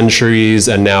upon centuries,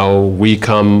 and now we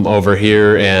come over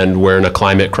here and we're in a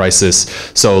climate crisis.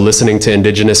 So listening to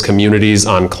indigenous communities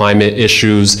on climate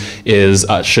issues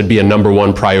should be a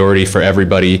 #1 priority for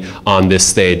everybody on this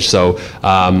stage. So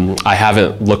I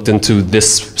haven't looked into this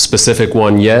specific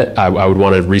one yet. I would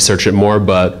want to research it more,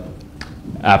 but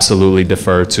absolutely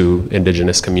defer to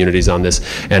indigenous communities on this.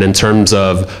 And in terms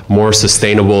of more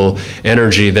sustainable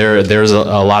energy, there's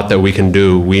a lot that we can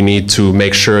do. We need to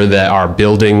make sure that our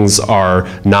buildings are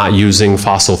not using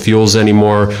fossil fuels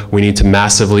anymore. We need to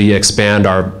massively expand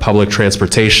our public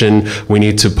transportation. We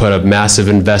need to put a massive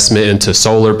investment into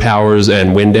solar powers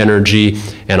and wind energy,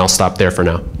 and I'll stop there for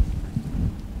now.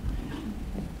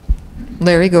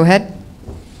 Larry, go ahead.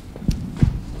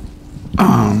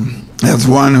 As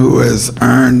one who has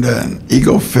earned an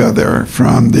eagle feather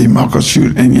from the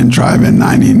Muckleshoot Indian tribe in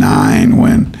 '99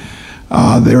 when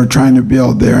they were trying to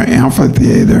build their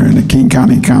amphitheater, and the King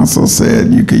County Council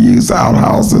said you could use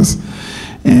outhouses.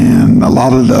 And a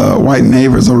lot of the white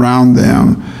neighbors around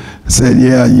them said,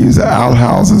 yeah, use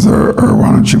outhouses, or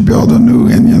why don't you build a new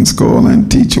Indian school and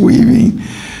teach weaving.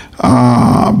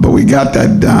 But we got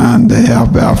that done. They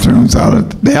have bathrooms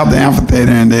they have the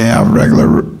amphitheater, and they have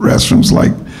regular restrooms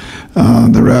like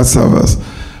the rest of us.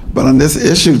 But on this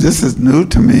issue, this is new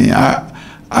to me.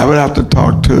 I would have to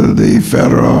talk to the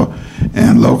federal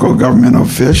and local government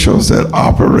officials that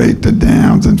operate the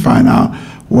dams and find out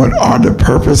what are the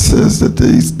purposes that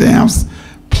these dams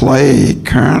play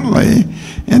currently.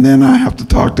 And then I have to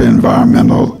talk to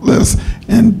environmentalists,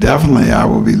 and definitely I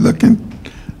will be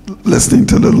listening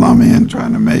to the Lummi and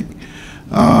trying to make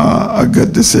a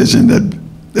good decision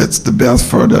that's the best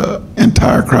for the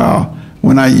entire crowd.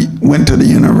 When I went to the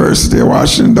University of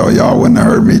Washington, though, y'all wouldn't have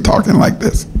heard me talking like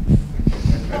this.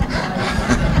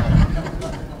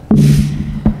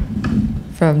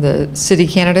 From the city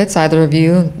candidates, either of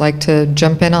you like to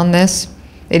jump in on this?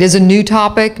 It is a new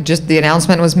topic, just the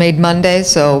announcement was made Monday,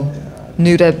 so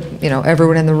new to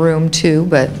everyone in the room too,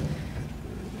 but.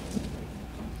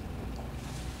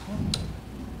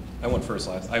 I went first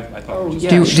last. I thought we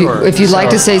just If you'd like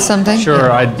to say something?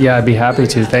 Sure, I'd be happy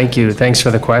to. Thank you. Thanks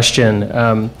for the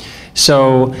question.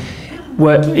 So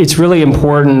it's really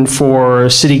important for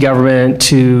city government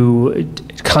to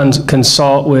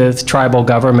consult with tribal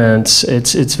governments.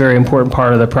 It's a very important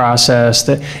part of the process,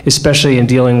 especially in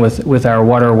dealing with our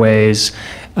waterways.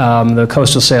 The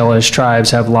Coastal Salish tribes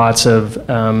have lots of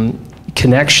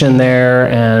connection there,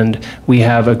 and we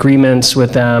have agreements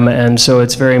with them, and so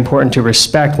it's very important to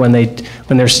respect when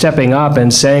they're stepping up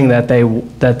and saying that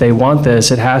they want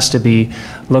this. It has to be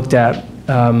looked at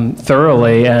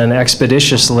thoroughly and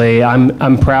expeditiously.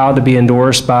 I'm proud to be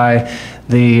endorsed by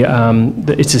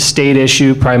it's a state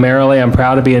issue primarily. I'm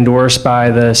proud to be endorsed by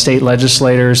the state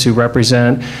legislators who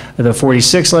represent the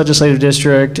 46th legislative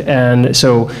district, and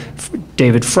so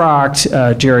David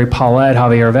Frocht, Jerry Paulette,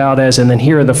 Javier Valdez, and then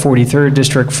here in the 43rd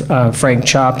district, Frank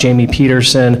Chop, Jamie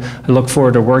Peterson. I look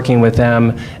forward to working with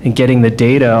them and getting the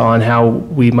data on how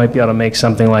we might be able to make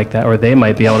something like that, or they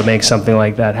might be able to make something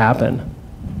like that happen.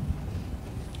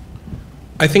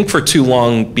 I think for too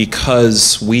long,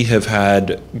 because we have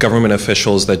had government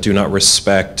officials that do not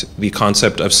respect the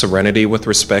concept of sovereignty with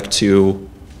respect to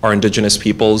our indigenous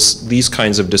peoples, these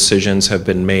kinds of decisions have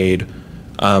been made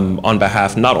on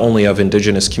behalf not only of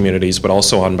indigenous communities, but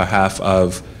also on behalf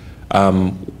of,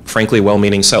 frankly,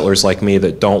 well-meaning settlers like me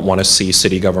that don't want to see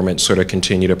city government sort of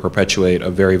continue to perpetuate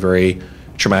a very, very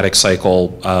traumatic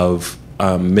cycle of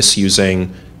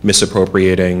misusing,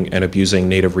 misappropriating, and abusing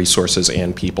native resources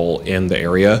and people in the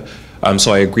area.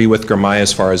 So I agree with Girmay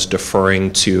as far as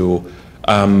deferring to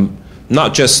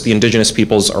not just the indigenous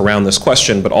peoples around this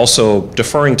question, but also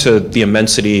deferring to the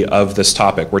immensity of this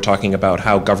topic. We're talking about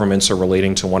how governments are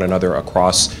relating to one another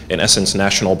across, in essence,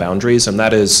 national boundaries, and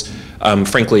that is,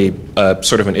 frankly,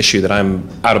 sort of an issue that I'm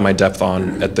out of my depth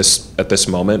on at this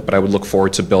moment, but I would look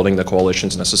forward to building the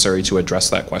coalitions necessary to address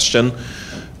that question.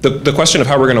 The question of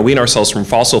how we're going to wean ourselves from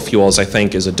fossil fuels, I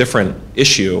think, is a different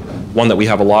issue, one that we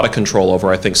have a lot of control over.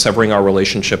 I think severing our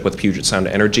relationship with Puget Sound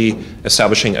Energy,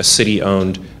 establishing a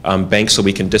city-owned bank so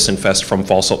we can disinvest from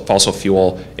fossil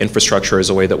fuel infrastructure is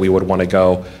a way that we would want to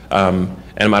go. And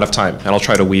I'm out of time, and I'll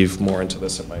try to weave more into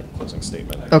this in my closing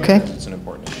statement. Okay. It's an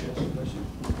important issue.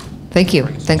 Thank you.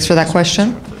 Thanks for that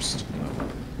question.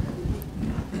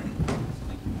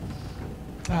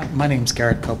 My name's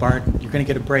Garrett Cobart. You're going to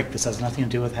get a break. This has nothing to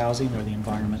do with housing or the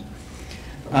environment.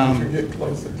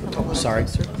 Sorry.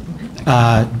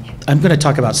 I'm going to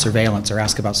talk about surveillance or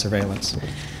ask about surveillance.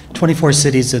 24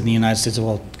 cities in the United States,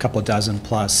 well, a couple of dozen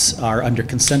plus, are under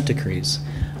consent decrees,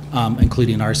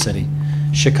 including our city.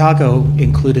 Chicago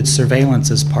included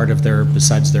surveillance as part of their,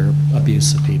 besides their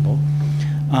abuse of people.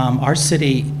 Our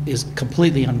city is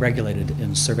completely unregulated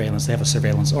in surveillance. They have a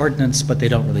surveillance ordinance, but they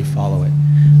don't really follow it.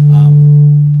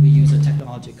 We use a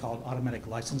technology called automatic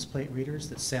license plate readers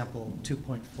that sample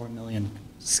 2.4 million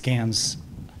scans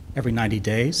every 90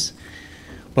 days.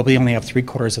 But we only have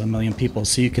 750,000 people.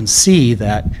 So you can see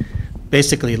that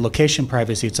basically location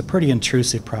privacy, it's a pretty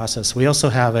intrusive process. We also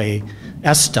have a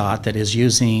SDOT that is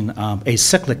using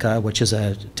Acyclica, which is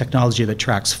a technology that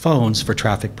tracks phones for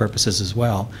traffic purposes as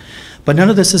well. But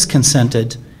none of this is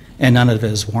consented and none of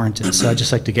it is warranted. So I'd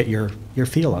just like to get your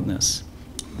feel on this.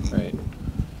 Right.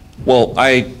 Well,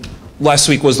 last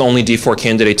week was the only D4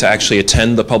 candidate to actually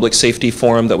attend the public safety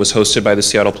forum that was hosted by the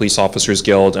Seattle Police Officers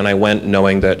Guild, and I went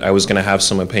knowing that I was going to have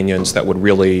some opinions that would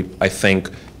really, I think,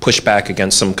 push back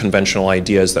against some conventional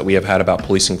ideas that we have had about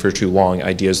policing for too long,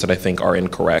 ideas that I think are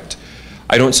incorrect.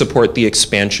 I don't support the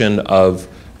expansion of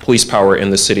police power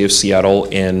in the city of Seattle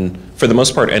in, for the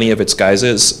most part, any of its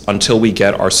guises until we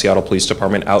get our Seattle Police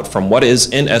Department out from what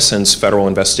is, in essence, federal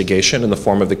investigation in the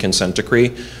form of the consent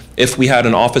decree. If we had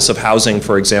an Office of Housing,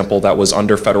 for example, that was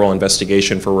under federal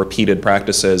investigation for repeated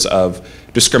practices of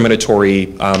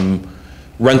discriminatory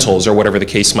rentals or whatever the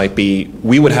case might be,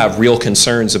 we would have real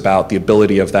concerns about the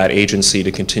ability of that agency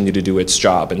to continue to do its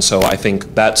job. And so I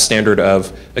think that standard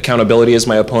of accountability, as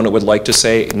my opponent would like to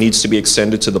say, needs to be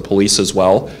extended to the police as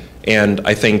well. And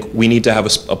I think we need to have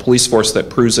a police force that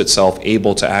proves itself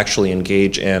able to actually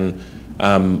engage in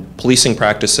policing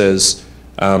practices,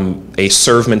 a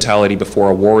serve mentality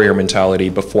before a warrior mentality,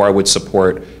 before I would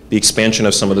support the expansion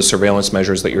of some of the surveillance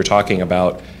measures that you're talking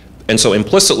about. And so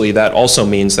implicitly, that also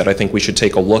means that I think we should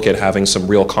take a look at having some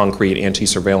real concrete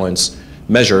anti-surveillance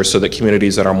measures so that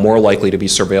communities that are more likely to be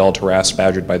surveilled, harassed,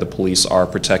 badgered by the police are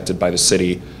protected by the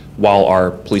city while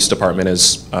our police department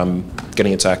is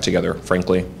getting its act together,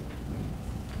 frankly.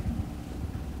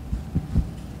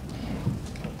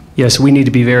 Yes, we need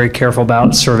to be very careful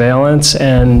about surveillance,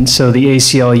 and so the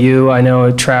ACLU, I know,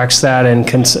 it tracks that and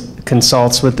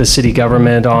consults with the city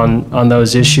government on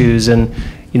those issues, and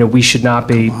you know, we should not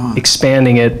be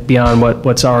expanding it beyond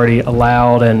what's already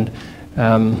allowed, and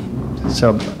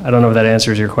so I don't know if that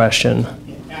answers your question.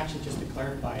 Actually, just to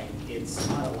clarify, it's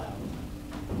not allowed.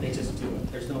 They just do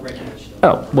it. There's no regulation.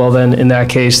 Oh, well then, in that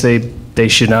case, they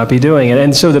should not be doing it.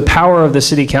 And so the power of the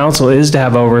city council is to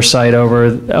have oversight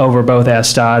over both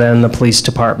SDOT and the police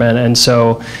department. And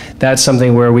so that's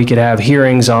something where we could have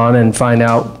hearings on and find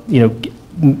out, you know,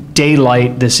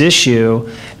 daylight this issue,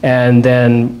 and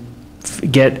then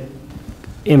get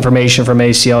information from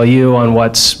ACLU on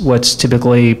what's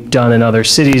typically done in other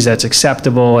cities that's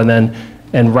acceptable, and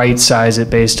right size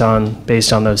it based on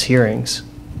those hearings.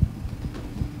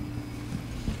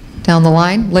 Down the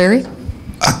line, Larry?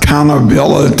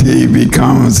 Accountability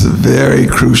becomes very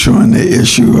crucial in the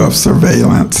issue of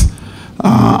surveillance.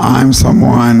 I'm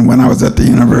someone, when I was at the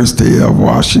University of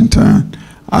Washington,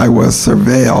 I was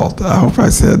surveilled. I hope I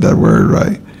said that word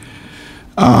right.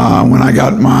 When I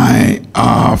got my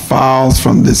files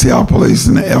from the Seattle Police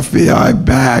and the FBI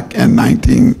back in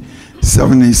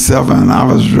 1977, I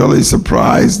was really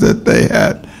surprised that they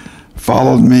had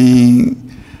followed me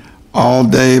all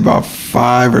day, about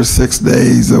 5 or 6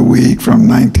 days a week from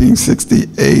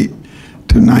 1968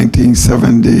 to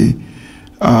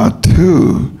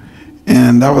 1972.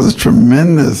 And that was a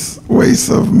tremendous waste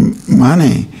of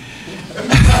money.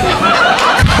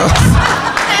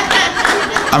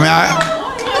 I mean,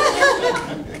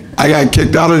 I got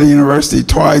kicked out of the university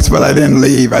twice, but I didn't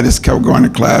leave. I just kept going to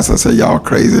class. I said, y'all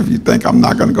crazy if you think I'm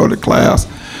not going to go to class.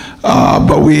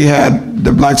 But we had,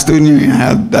 the Black Student Union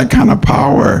had that kind of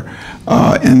power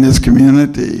in this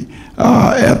community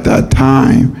at that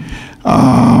time.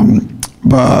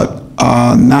 But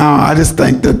now I just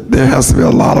think that there has to be a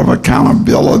lot of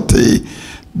accountability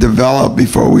developed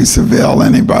before we surveil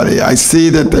anybody. I see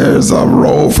that there's a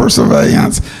role for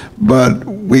surveillance, but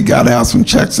we got to have some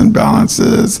checks and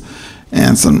balances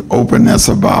and some openness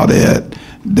about it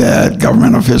that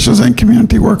government officials and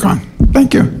community work on.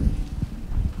 Thank you.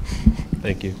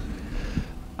 Thank you.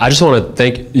 I just want to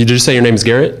thank you. Did you say your name is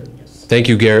Garrett? Yes. Thank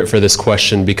you, Garrett, for this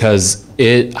question, because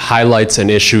it highlights an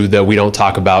issue that we don't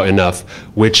talk about enough,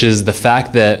 which is the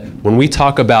fact that when we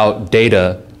talk about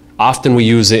data, often we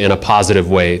use it in a positive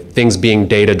way, things being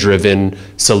data-driven,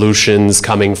 solutions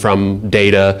coming from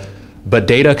data. But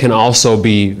data can also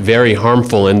be very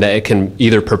harmful in that it can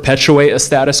either perpetuate a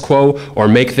status quo or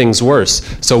make things worse.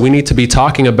 So we need to be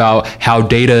talking about how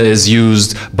data is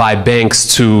used by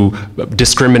banks to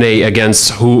discriminate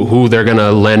against who they're going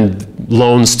to lend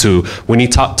loans to. We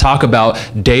need to talk about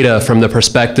data from the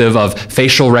perspective of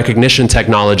facial recognition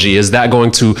technology. Is that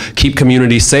going to keep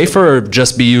communities safer or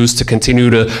just be used to continue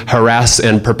to harass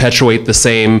and perpetuate the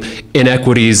same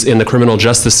inequities in the criminal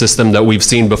justice system that we've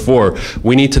seen before?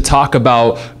 We need to talk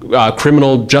about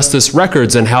criminal justice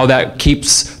records and how that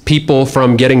keeps people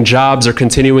from getting jobs or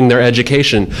continuing their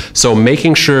education. So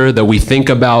making sure that we think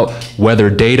about whether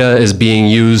data is being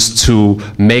used to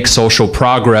make social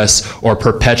progress or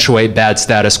perpetuate bad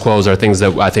status quos are things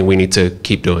that I think we need to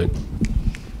keep doing.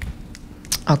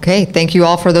 Okay, thank you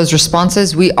all for those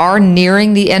responses. We are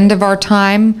nearing the end of our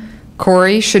time.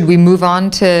 Corey, should we move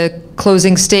on to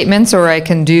closing statements, or I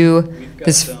can do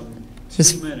this? We've got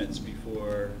 2 minutes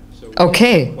before. So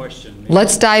okay,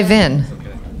 let's dive in.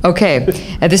 Okay,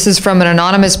 this is from an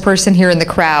anonymous person here in the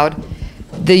crowd.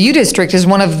 The U District is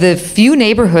one of the few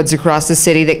neighborhoods across the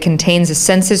city that contains a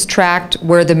census tract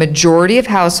where the majority of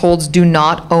households do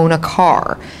not own a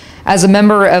car. As a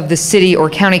member of the city or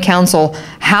county council,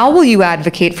 how will you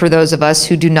advocate for those of us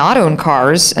who do not own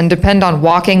cars and depend on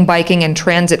walking, biking, and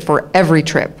transit for every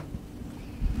trip?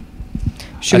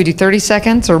 Should we do 30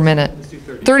 seconds or a minute?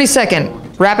 30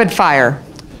 second, rapid fire.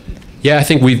 Yeah, I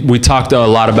think we talked a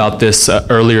lot about this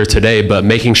earlier today, but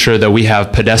making sure that we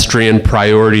have pedestrian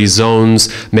priority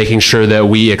zones, making sure that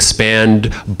we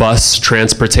expand bus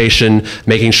transportation,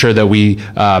 making sure that we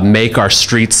make our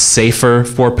streets safer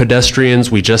for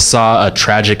pedestrians. We just saw a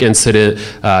tragic incident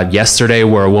yesterday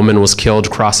where a woman was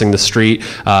killed crossing the street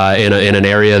in an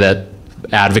area that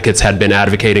advocates had been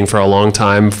advocating for a long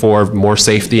time for more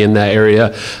safety in that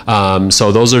area.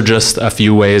 So those are just a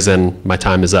few ways, and my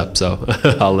time is up, so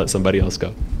I'll let somebody else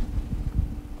go.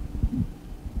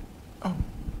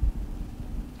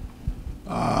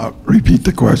 Repeat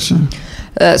the question.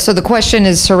 So the question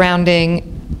is surrounding,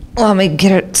 let me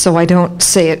get it so I don't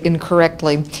say it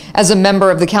incorrectly. As a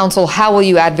member of the council, how will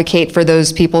you advocate for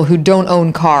those people who don't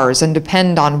own cars and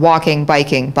depend on walking,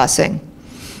 biking, busing?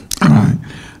 All right.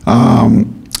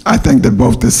 I think that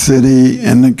both the city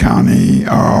and the county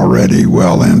are already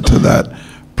well into that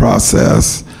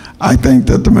process. I think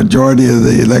that the majority of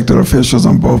the elected officials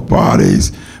on both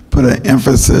bodies put an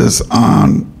emphasis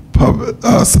on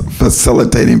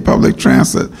facilitating public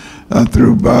transit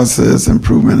through buses,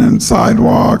 improvement in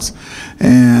sidewalks,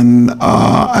 and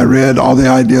I read all the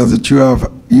ideas that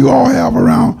you all have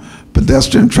around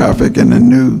pedestrian traffic and the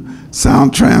new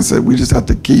sound transit. We just have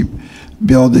to keep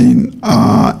building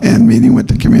and meeting with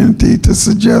the community to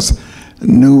suggest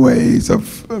new ways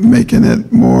of making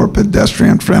it more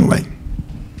pedestrian friendly.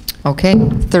 Okay,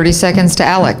 30 seconds to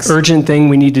Alex. Urgent thing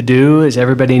we need to do is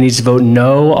everybody needs to vote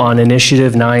no on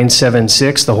Initiative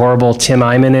 976, the horrible Tim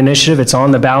Eyman initiative. It's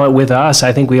on the ballot with us.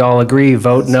 I think we all agree,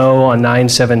 vote no on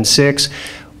 976.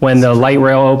 When the light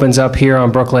rail opens up here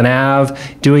on Brooklyn Ave,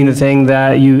 doing the thing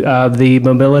that the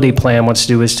mobility plan wants to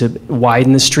do is to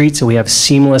widen the street so we have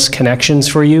seamless connections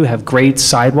for you, have great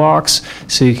sidewalks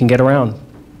so you can get around.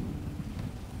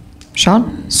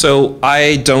 Sean? So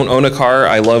I don't own a car.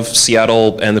 I love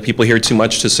Seattle and the people here too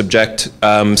much to subject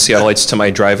Seattleites to my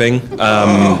driving.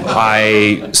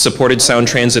 I supported Sound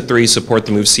Transit 3, support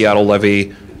the Move Seattle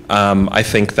levy. I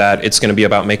think that it's going to be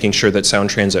about making sure that Sound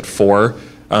Transit 4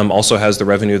 also has the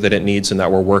revenue that it needs, and that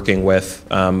we're working with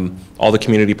all the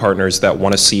community partners that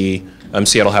want to see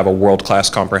Seattle have a world-class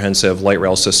comprehensive light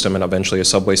rail system and eventually a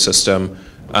subway system.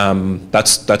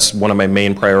 That's one of my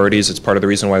main priorities. It's part of the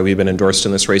reason why we've been endorsed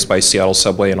in this race by Seattle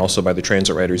Subway and also by the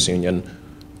Transit Writers Union.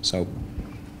 So.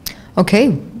 Okay,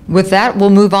 with that, we'll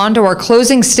move on to our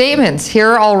closing statements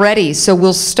here already. So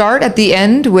we'll start at the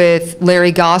end with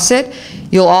Larry Gossett.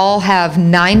 You'll all have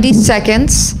 90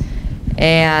 seconds.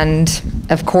 And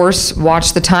of course,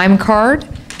 watch the time card.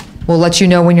 We'll let you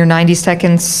know when your 90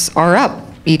 seconds are up.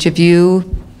 Each of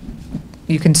you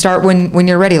can start when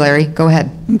you're ready, Larry. Go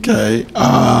ahead. Okay.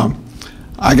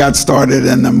 I got started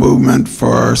in the movement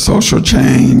for social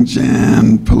change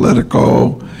and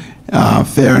political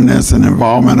fairness and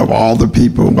involvement of all the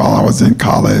people while I was in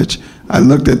college. I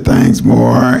looked at things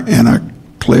more in a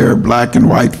clear black and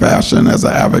white fashion as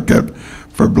an advocate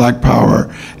for Black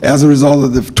Power. As a result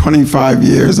of the 25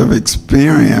 years of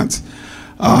experience,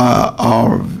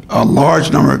 a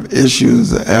large number of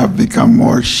issues have become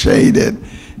more shaded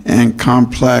and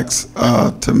complex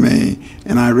to me.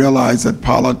 And I realize that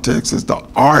politics is the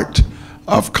art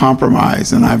of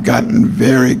compromise, and I've gotten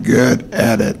very good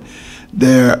at it.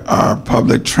 There are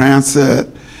public transit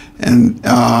and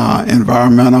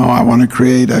environmental. I want to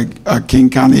create a King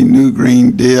County New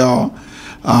Green Deal.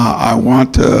 I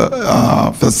want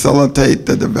to facilitate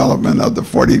the development of the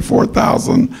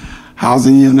 44,000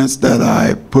 housing units that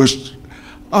I pushed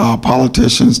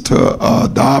politicians to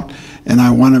adopt, and I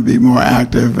want to be more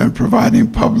active in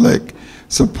providing public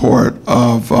support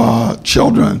of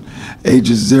children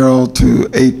ages 0 to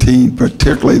 18,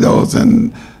 particularly those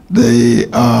in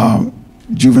the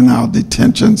juvenile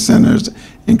detention centers,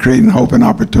 and creating hope and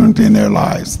opportunity in their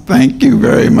lives. Thank you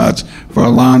very much for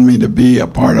allowing me to be a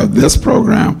part of this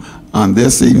program on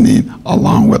this evening,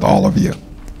 along with all of you.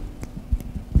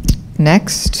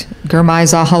 Next, Gurmai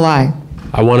Zahalai.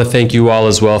 I want to thank you all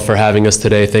as well for having us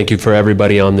today. Thank you for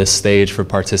everybody on this stage for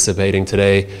participating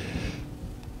today.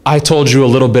 I told you a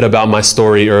little bit about my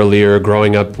story earlier,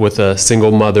 growing up with a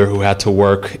single mother who had to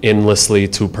work endlessly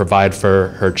to provide for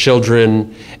her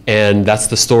children, and that's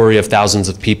the story of thousands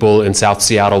of people in South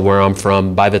Seattle, where I'm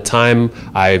from. By the time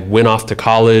I went off to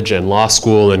college and law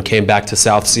school and came back to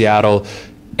South Seattle,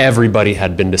 everybody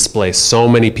had been displaced. So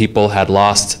many people had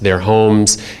lost their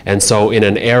homes, and so in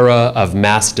an era of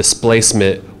mass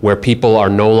displacement where people are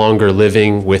no longer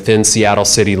living within Seattle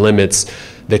city limits,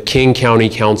 the King County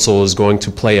Council is going to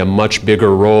play a much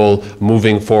bigger role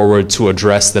moving forward to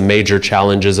address the major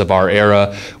challenges of our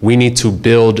era. We need to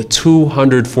build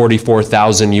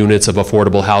 244,000 units of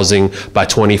affordable housing by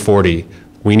 2040.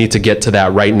 We need to get to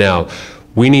that right now.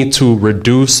 We need to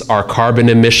reduce our carbon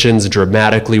emissions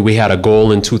dramatically. We had a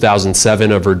goal in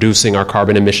 2007 of reducing our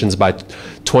carbon emissions by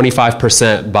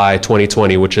 25% by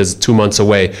 2020, which is 2 months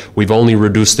away. We've only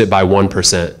reduced it by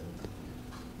 1%.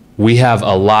 We have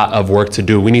a lot of work to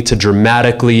do. We need to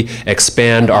dramatically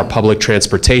expand our public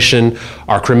transportation.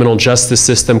 Our criminal justice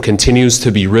system continues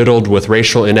to be riddled with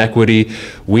racial inequity.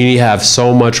 We have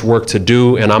so much work to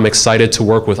do, and I'm excited to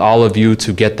work with all of you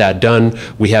to get that done.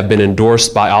 We have been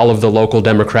endorsed by all of the local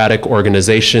Democratic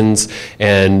organizations,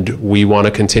 and we want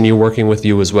to continue working with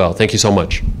you as well. Thank you so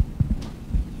much.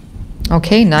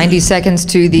 Okay, 90 seconds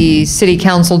to the City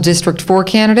Council District 4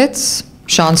 candidates.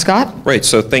 Sean Scott. Right,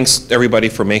 so thanks everybody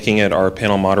for making it, our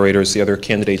panel moderators, the other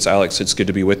candidates. Alex, it's good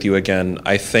to be with you again.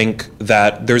 I think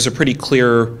that there's a pretty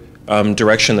clear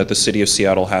direction that the city of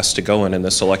Seattle has to go in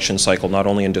this election cycle, not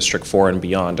only in District 4 and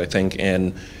beyond. I think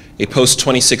in a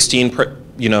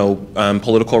post-2016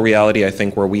 political reality, I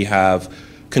think where we have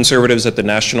conservatives at the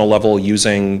national level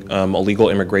using illegal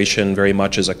immigration very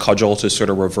much as a cudgel to sort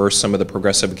of reverse some of the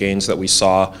progressive gains that we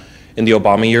saw in the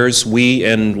Obama years, we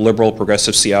in liberal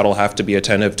progressive Seattle have to be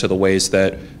attentive to the ways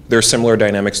that there are similar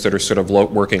dynamics that are sort of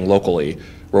working locally,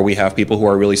 where we have people who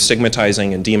are really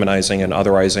stigmatizing and demonizing and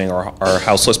otherizing our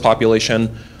houseless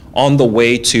population, on the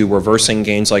way to reversing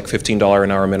gains like $15 an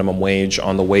hour minimum wage,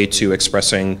 on the way to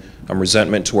expressing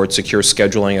resentment towards secure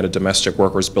scheduling and a domestic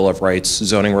workers' bill of rights,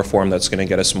 zoning reform that's going to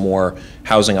get us more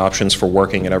housing options for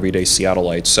working and everyday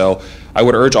Seattleites. So I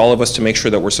would urge all of us to make sure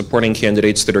that we're supporting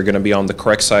candidates that are going to be on the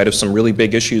correct side of some really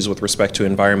big issues with respect to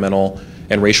environmental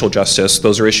and racial justice.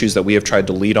 Those are issues that we have tried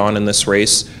to lead on in this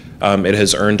race. It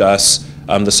has earned us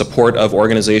the support of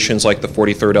organizations like the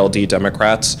 43rd LD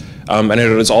Democrats, and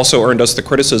it has also earned us the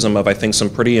criticism of, I think, some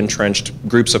pretty entrenched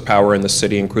groups of power in the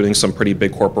city, including some pretty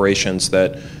big corporations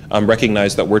that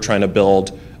recognize that we're trying to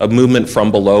build a movement from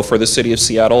below for the city of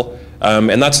Seattle,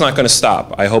 and that's not going to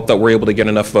stop. I hope that we're able to get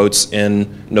enough votes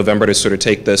in November to sort of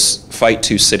take this fight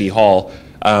to City Hall.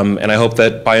 And I hope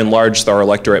that by and large our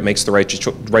electorate makes the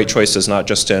right choices, not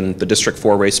just in the District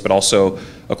 4 race, but also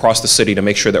across the city, to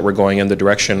make sure that we're going in the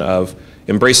direction of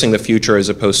embracing the future as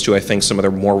opposed to, I think, some of the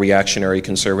more reactionary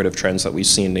conservative trends that we've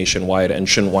seen nationwide and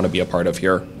shouldn't want to be a part of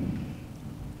here.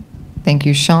 Thank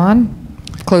you, Sean.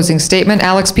 Closing statement,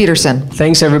 Alex Peterson.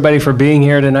 Thanks everybody for being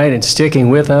here tonight and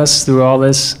sticking with us through all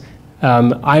this.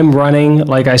 I'm running,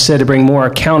 like I said, to bring more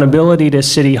accountability to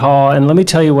City Hall, and let me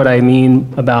tell you what I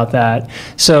mean about that.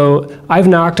 So I've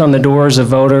knocked on the doors of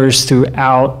voters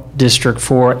throughout District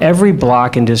 4, every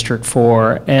block in District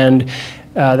 4, and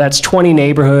that's 20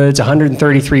 neighborhoods,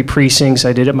 133 precincts.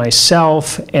 I did it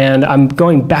myself, and I'm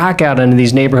going back out into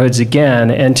these neighborhoods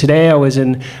again. And today I was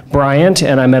in Bryant,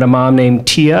 and I met a mom named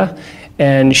Tia,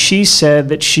 and she said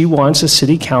that she wants a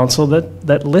city council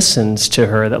that listens to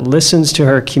her, that listens to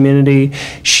her community.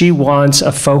 She wants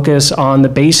a focus on the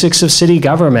basics of city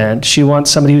government. She wants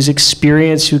somebody who's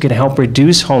experienced, who can help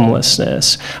reduce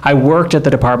homelessness. I worked at the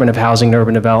Department of Housing and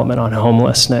Urban Development on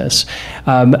homelessness.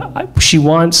 She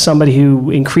wants somebody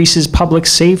who increases public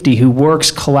safety, who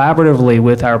works collaboratively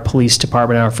with our police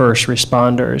department, our first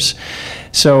responders.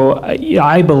 So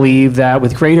I believe that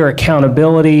with greater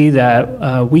accountability,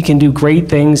 that we can do great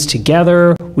things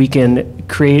together. We can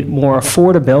create more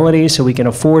affordability so we can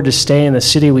afford to stay in the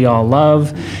city we all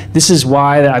love. This is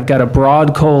why I've got a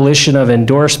broad coalition of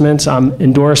endorsements. I'm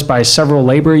endorsed by several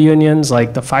labor unions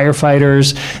like the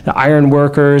firefighters, the iron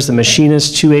workers, the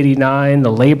machinists 289,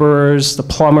 the laborers, the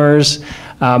plumbers.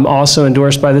 Also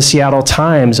endorsed by the Seattle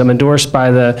Times. I'm endorsed by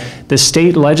the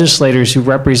state legislators who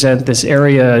represent this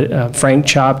area, Frank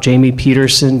Chop, Jamie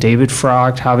Peterson, David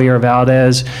Frocht, Javier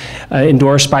Valdez,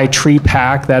 endorsed by Tree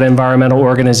Pack, that environmental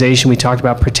organization. We talked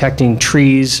about protecting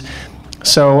trees.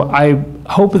 So I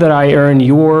hope that I earn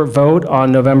your vote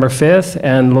on November 5th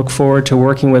and look forward to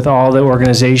working with all the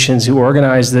organizations who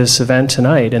organized this event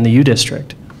tonight in the U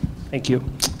District. Thank you.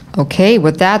 Okay,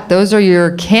 with that, those are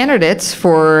your candidates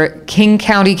for King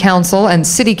County Council and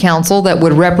City Council that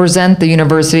would represent the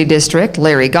University District: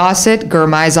 Larry Gossett,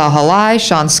 Gurmai Zahalai,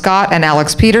 Sean Scott, and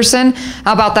Alex Peterson.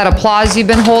 How about that applause you've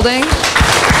been holding?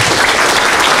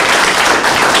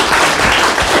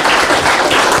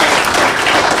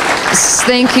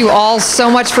 Thank you all so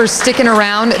much for sticking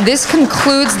around. This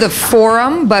concludes the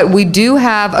forum, but we do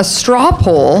have a straw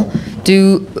poll.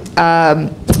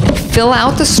 Fill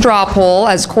out the straw poll.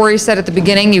 As Corey said at the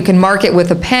beginning, you can mark it with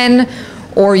a pen,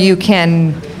 or you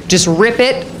can just rip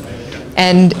it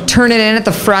and turn it in at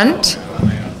the front.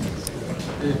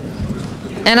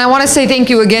 And I want to say thank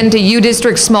you again to U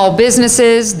District Small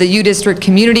Businesses, the U District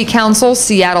Community Council,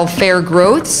 Seattle Fair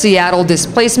Growth, Seattle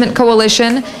Displacement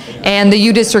Coalition, and the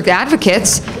U District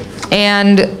Advocates,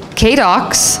 and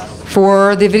KDOX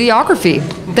for the videography.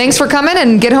 Thanks for coming,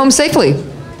 and get home safely.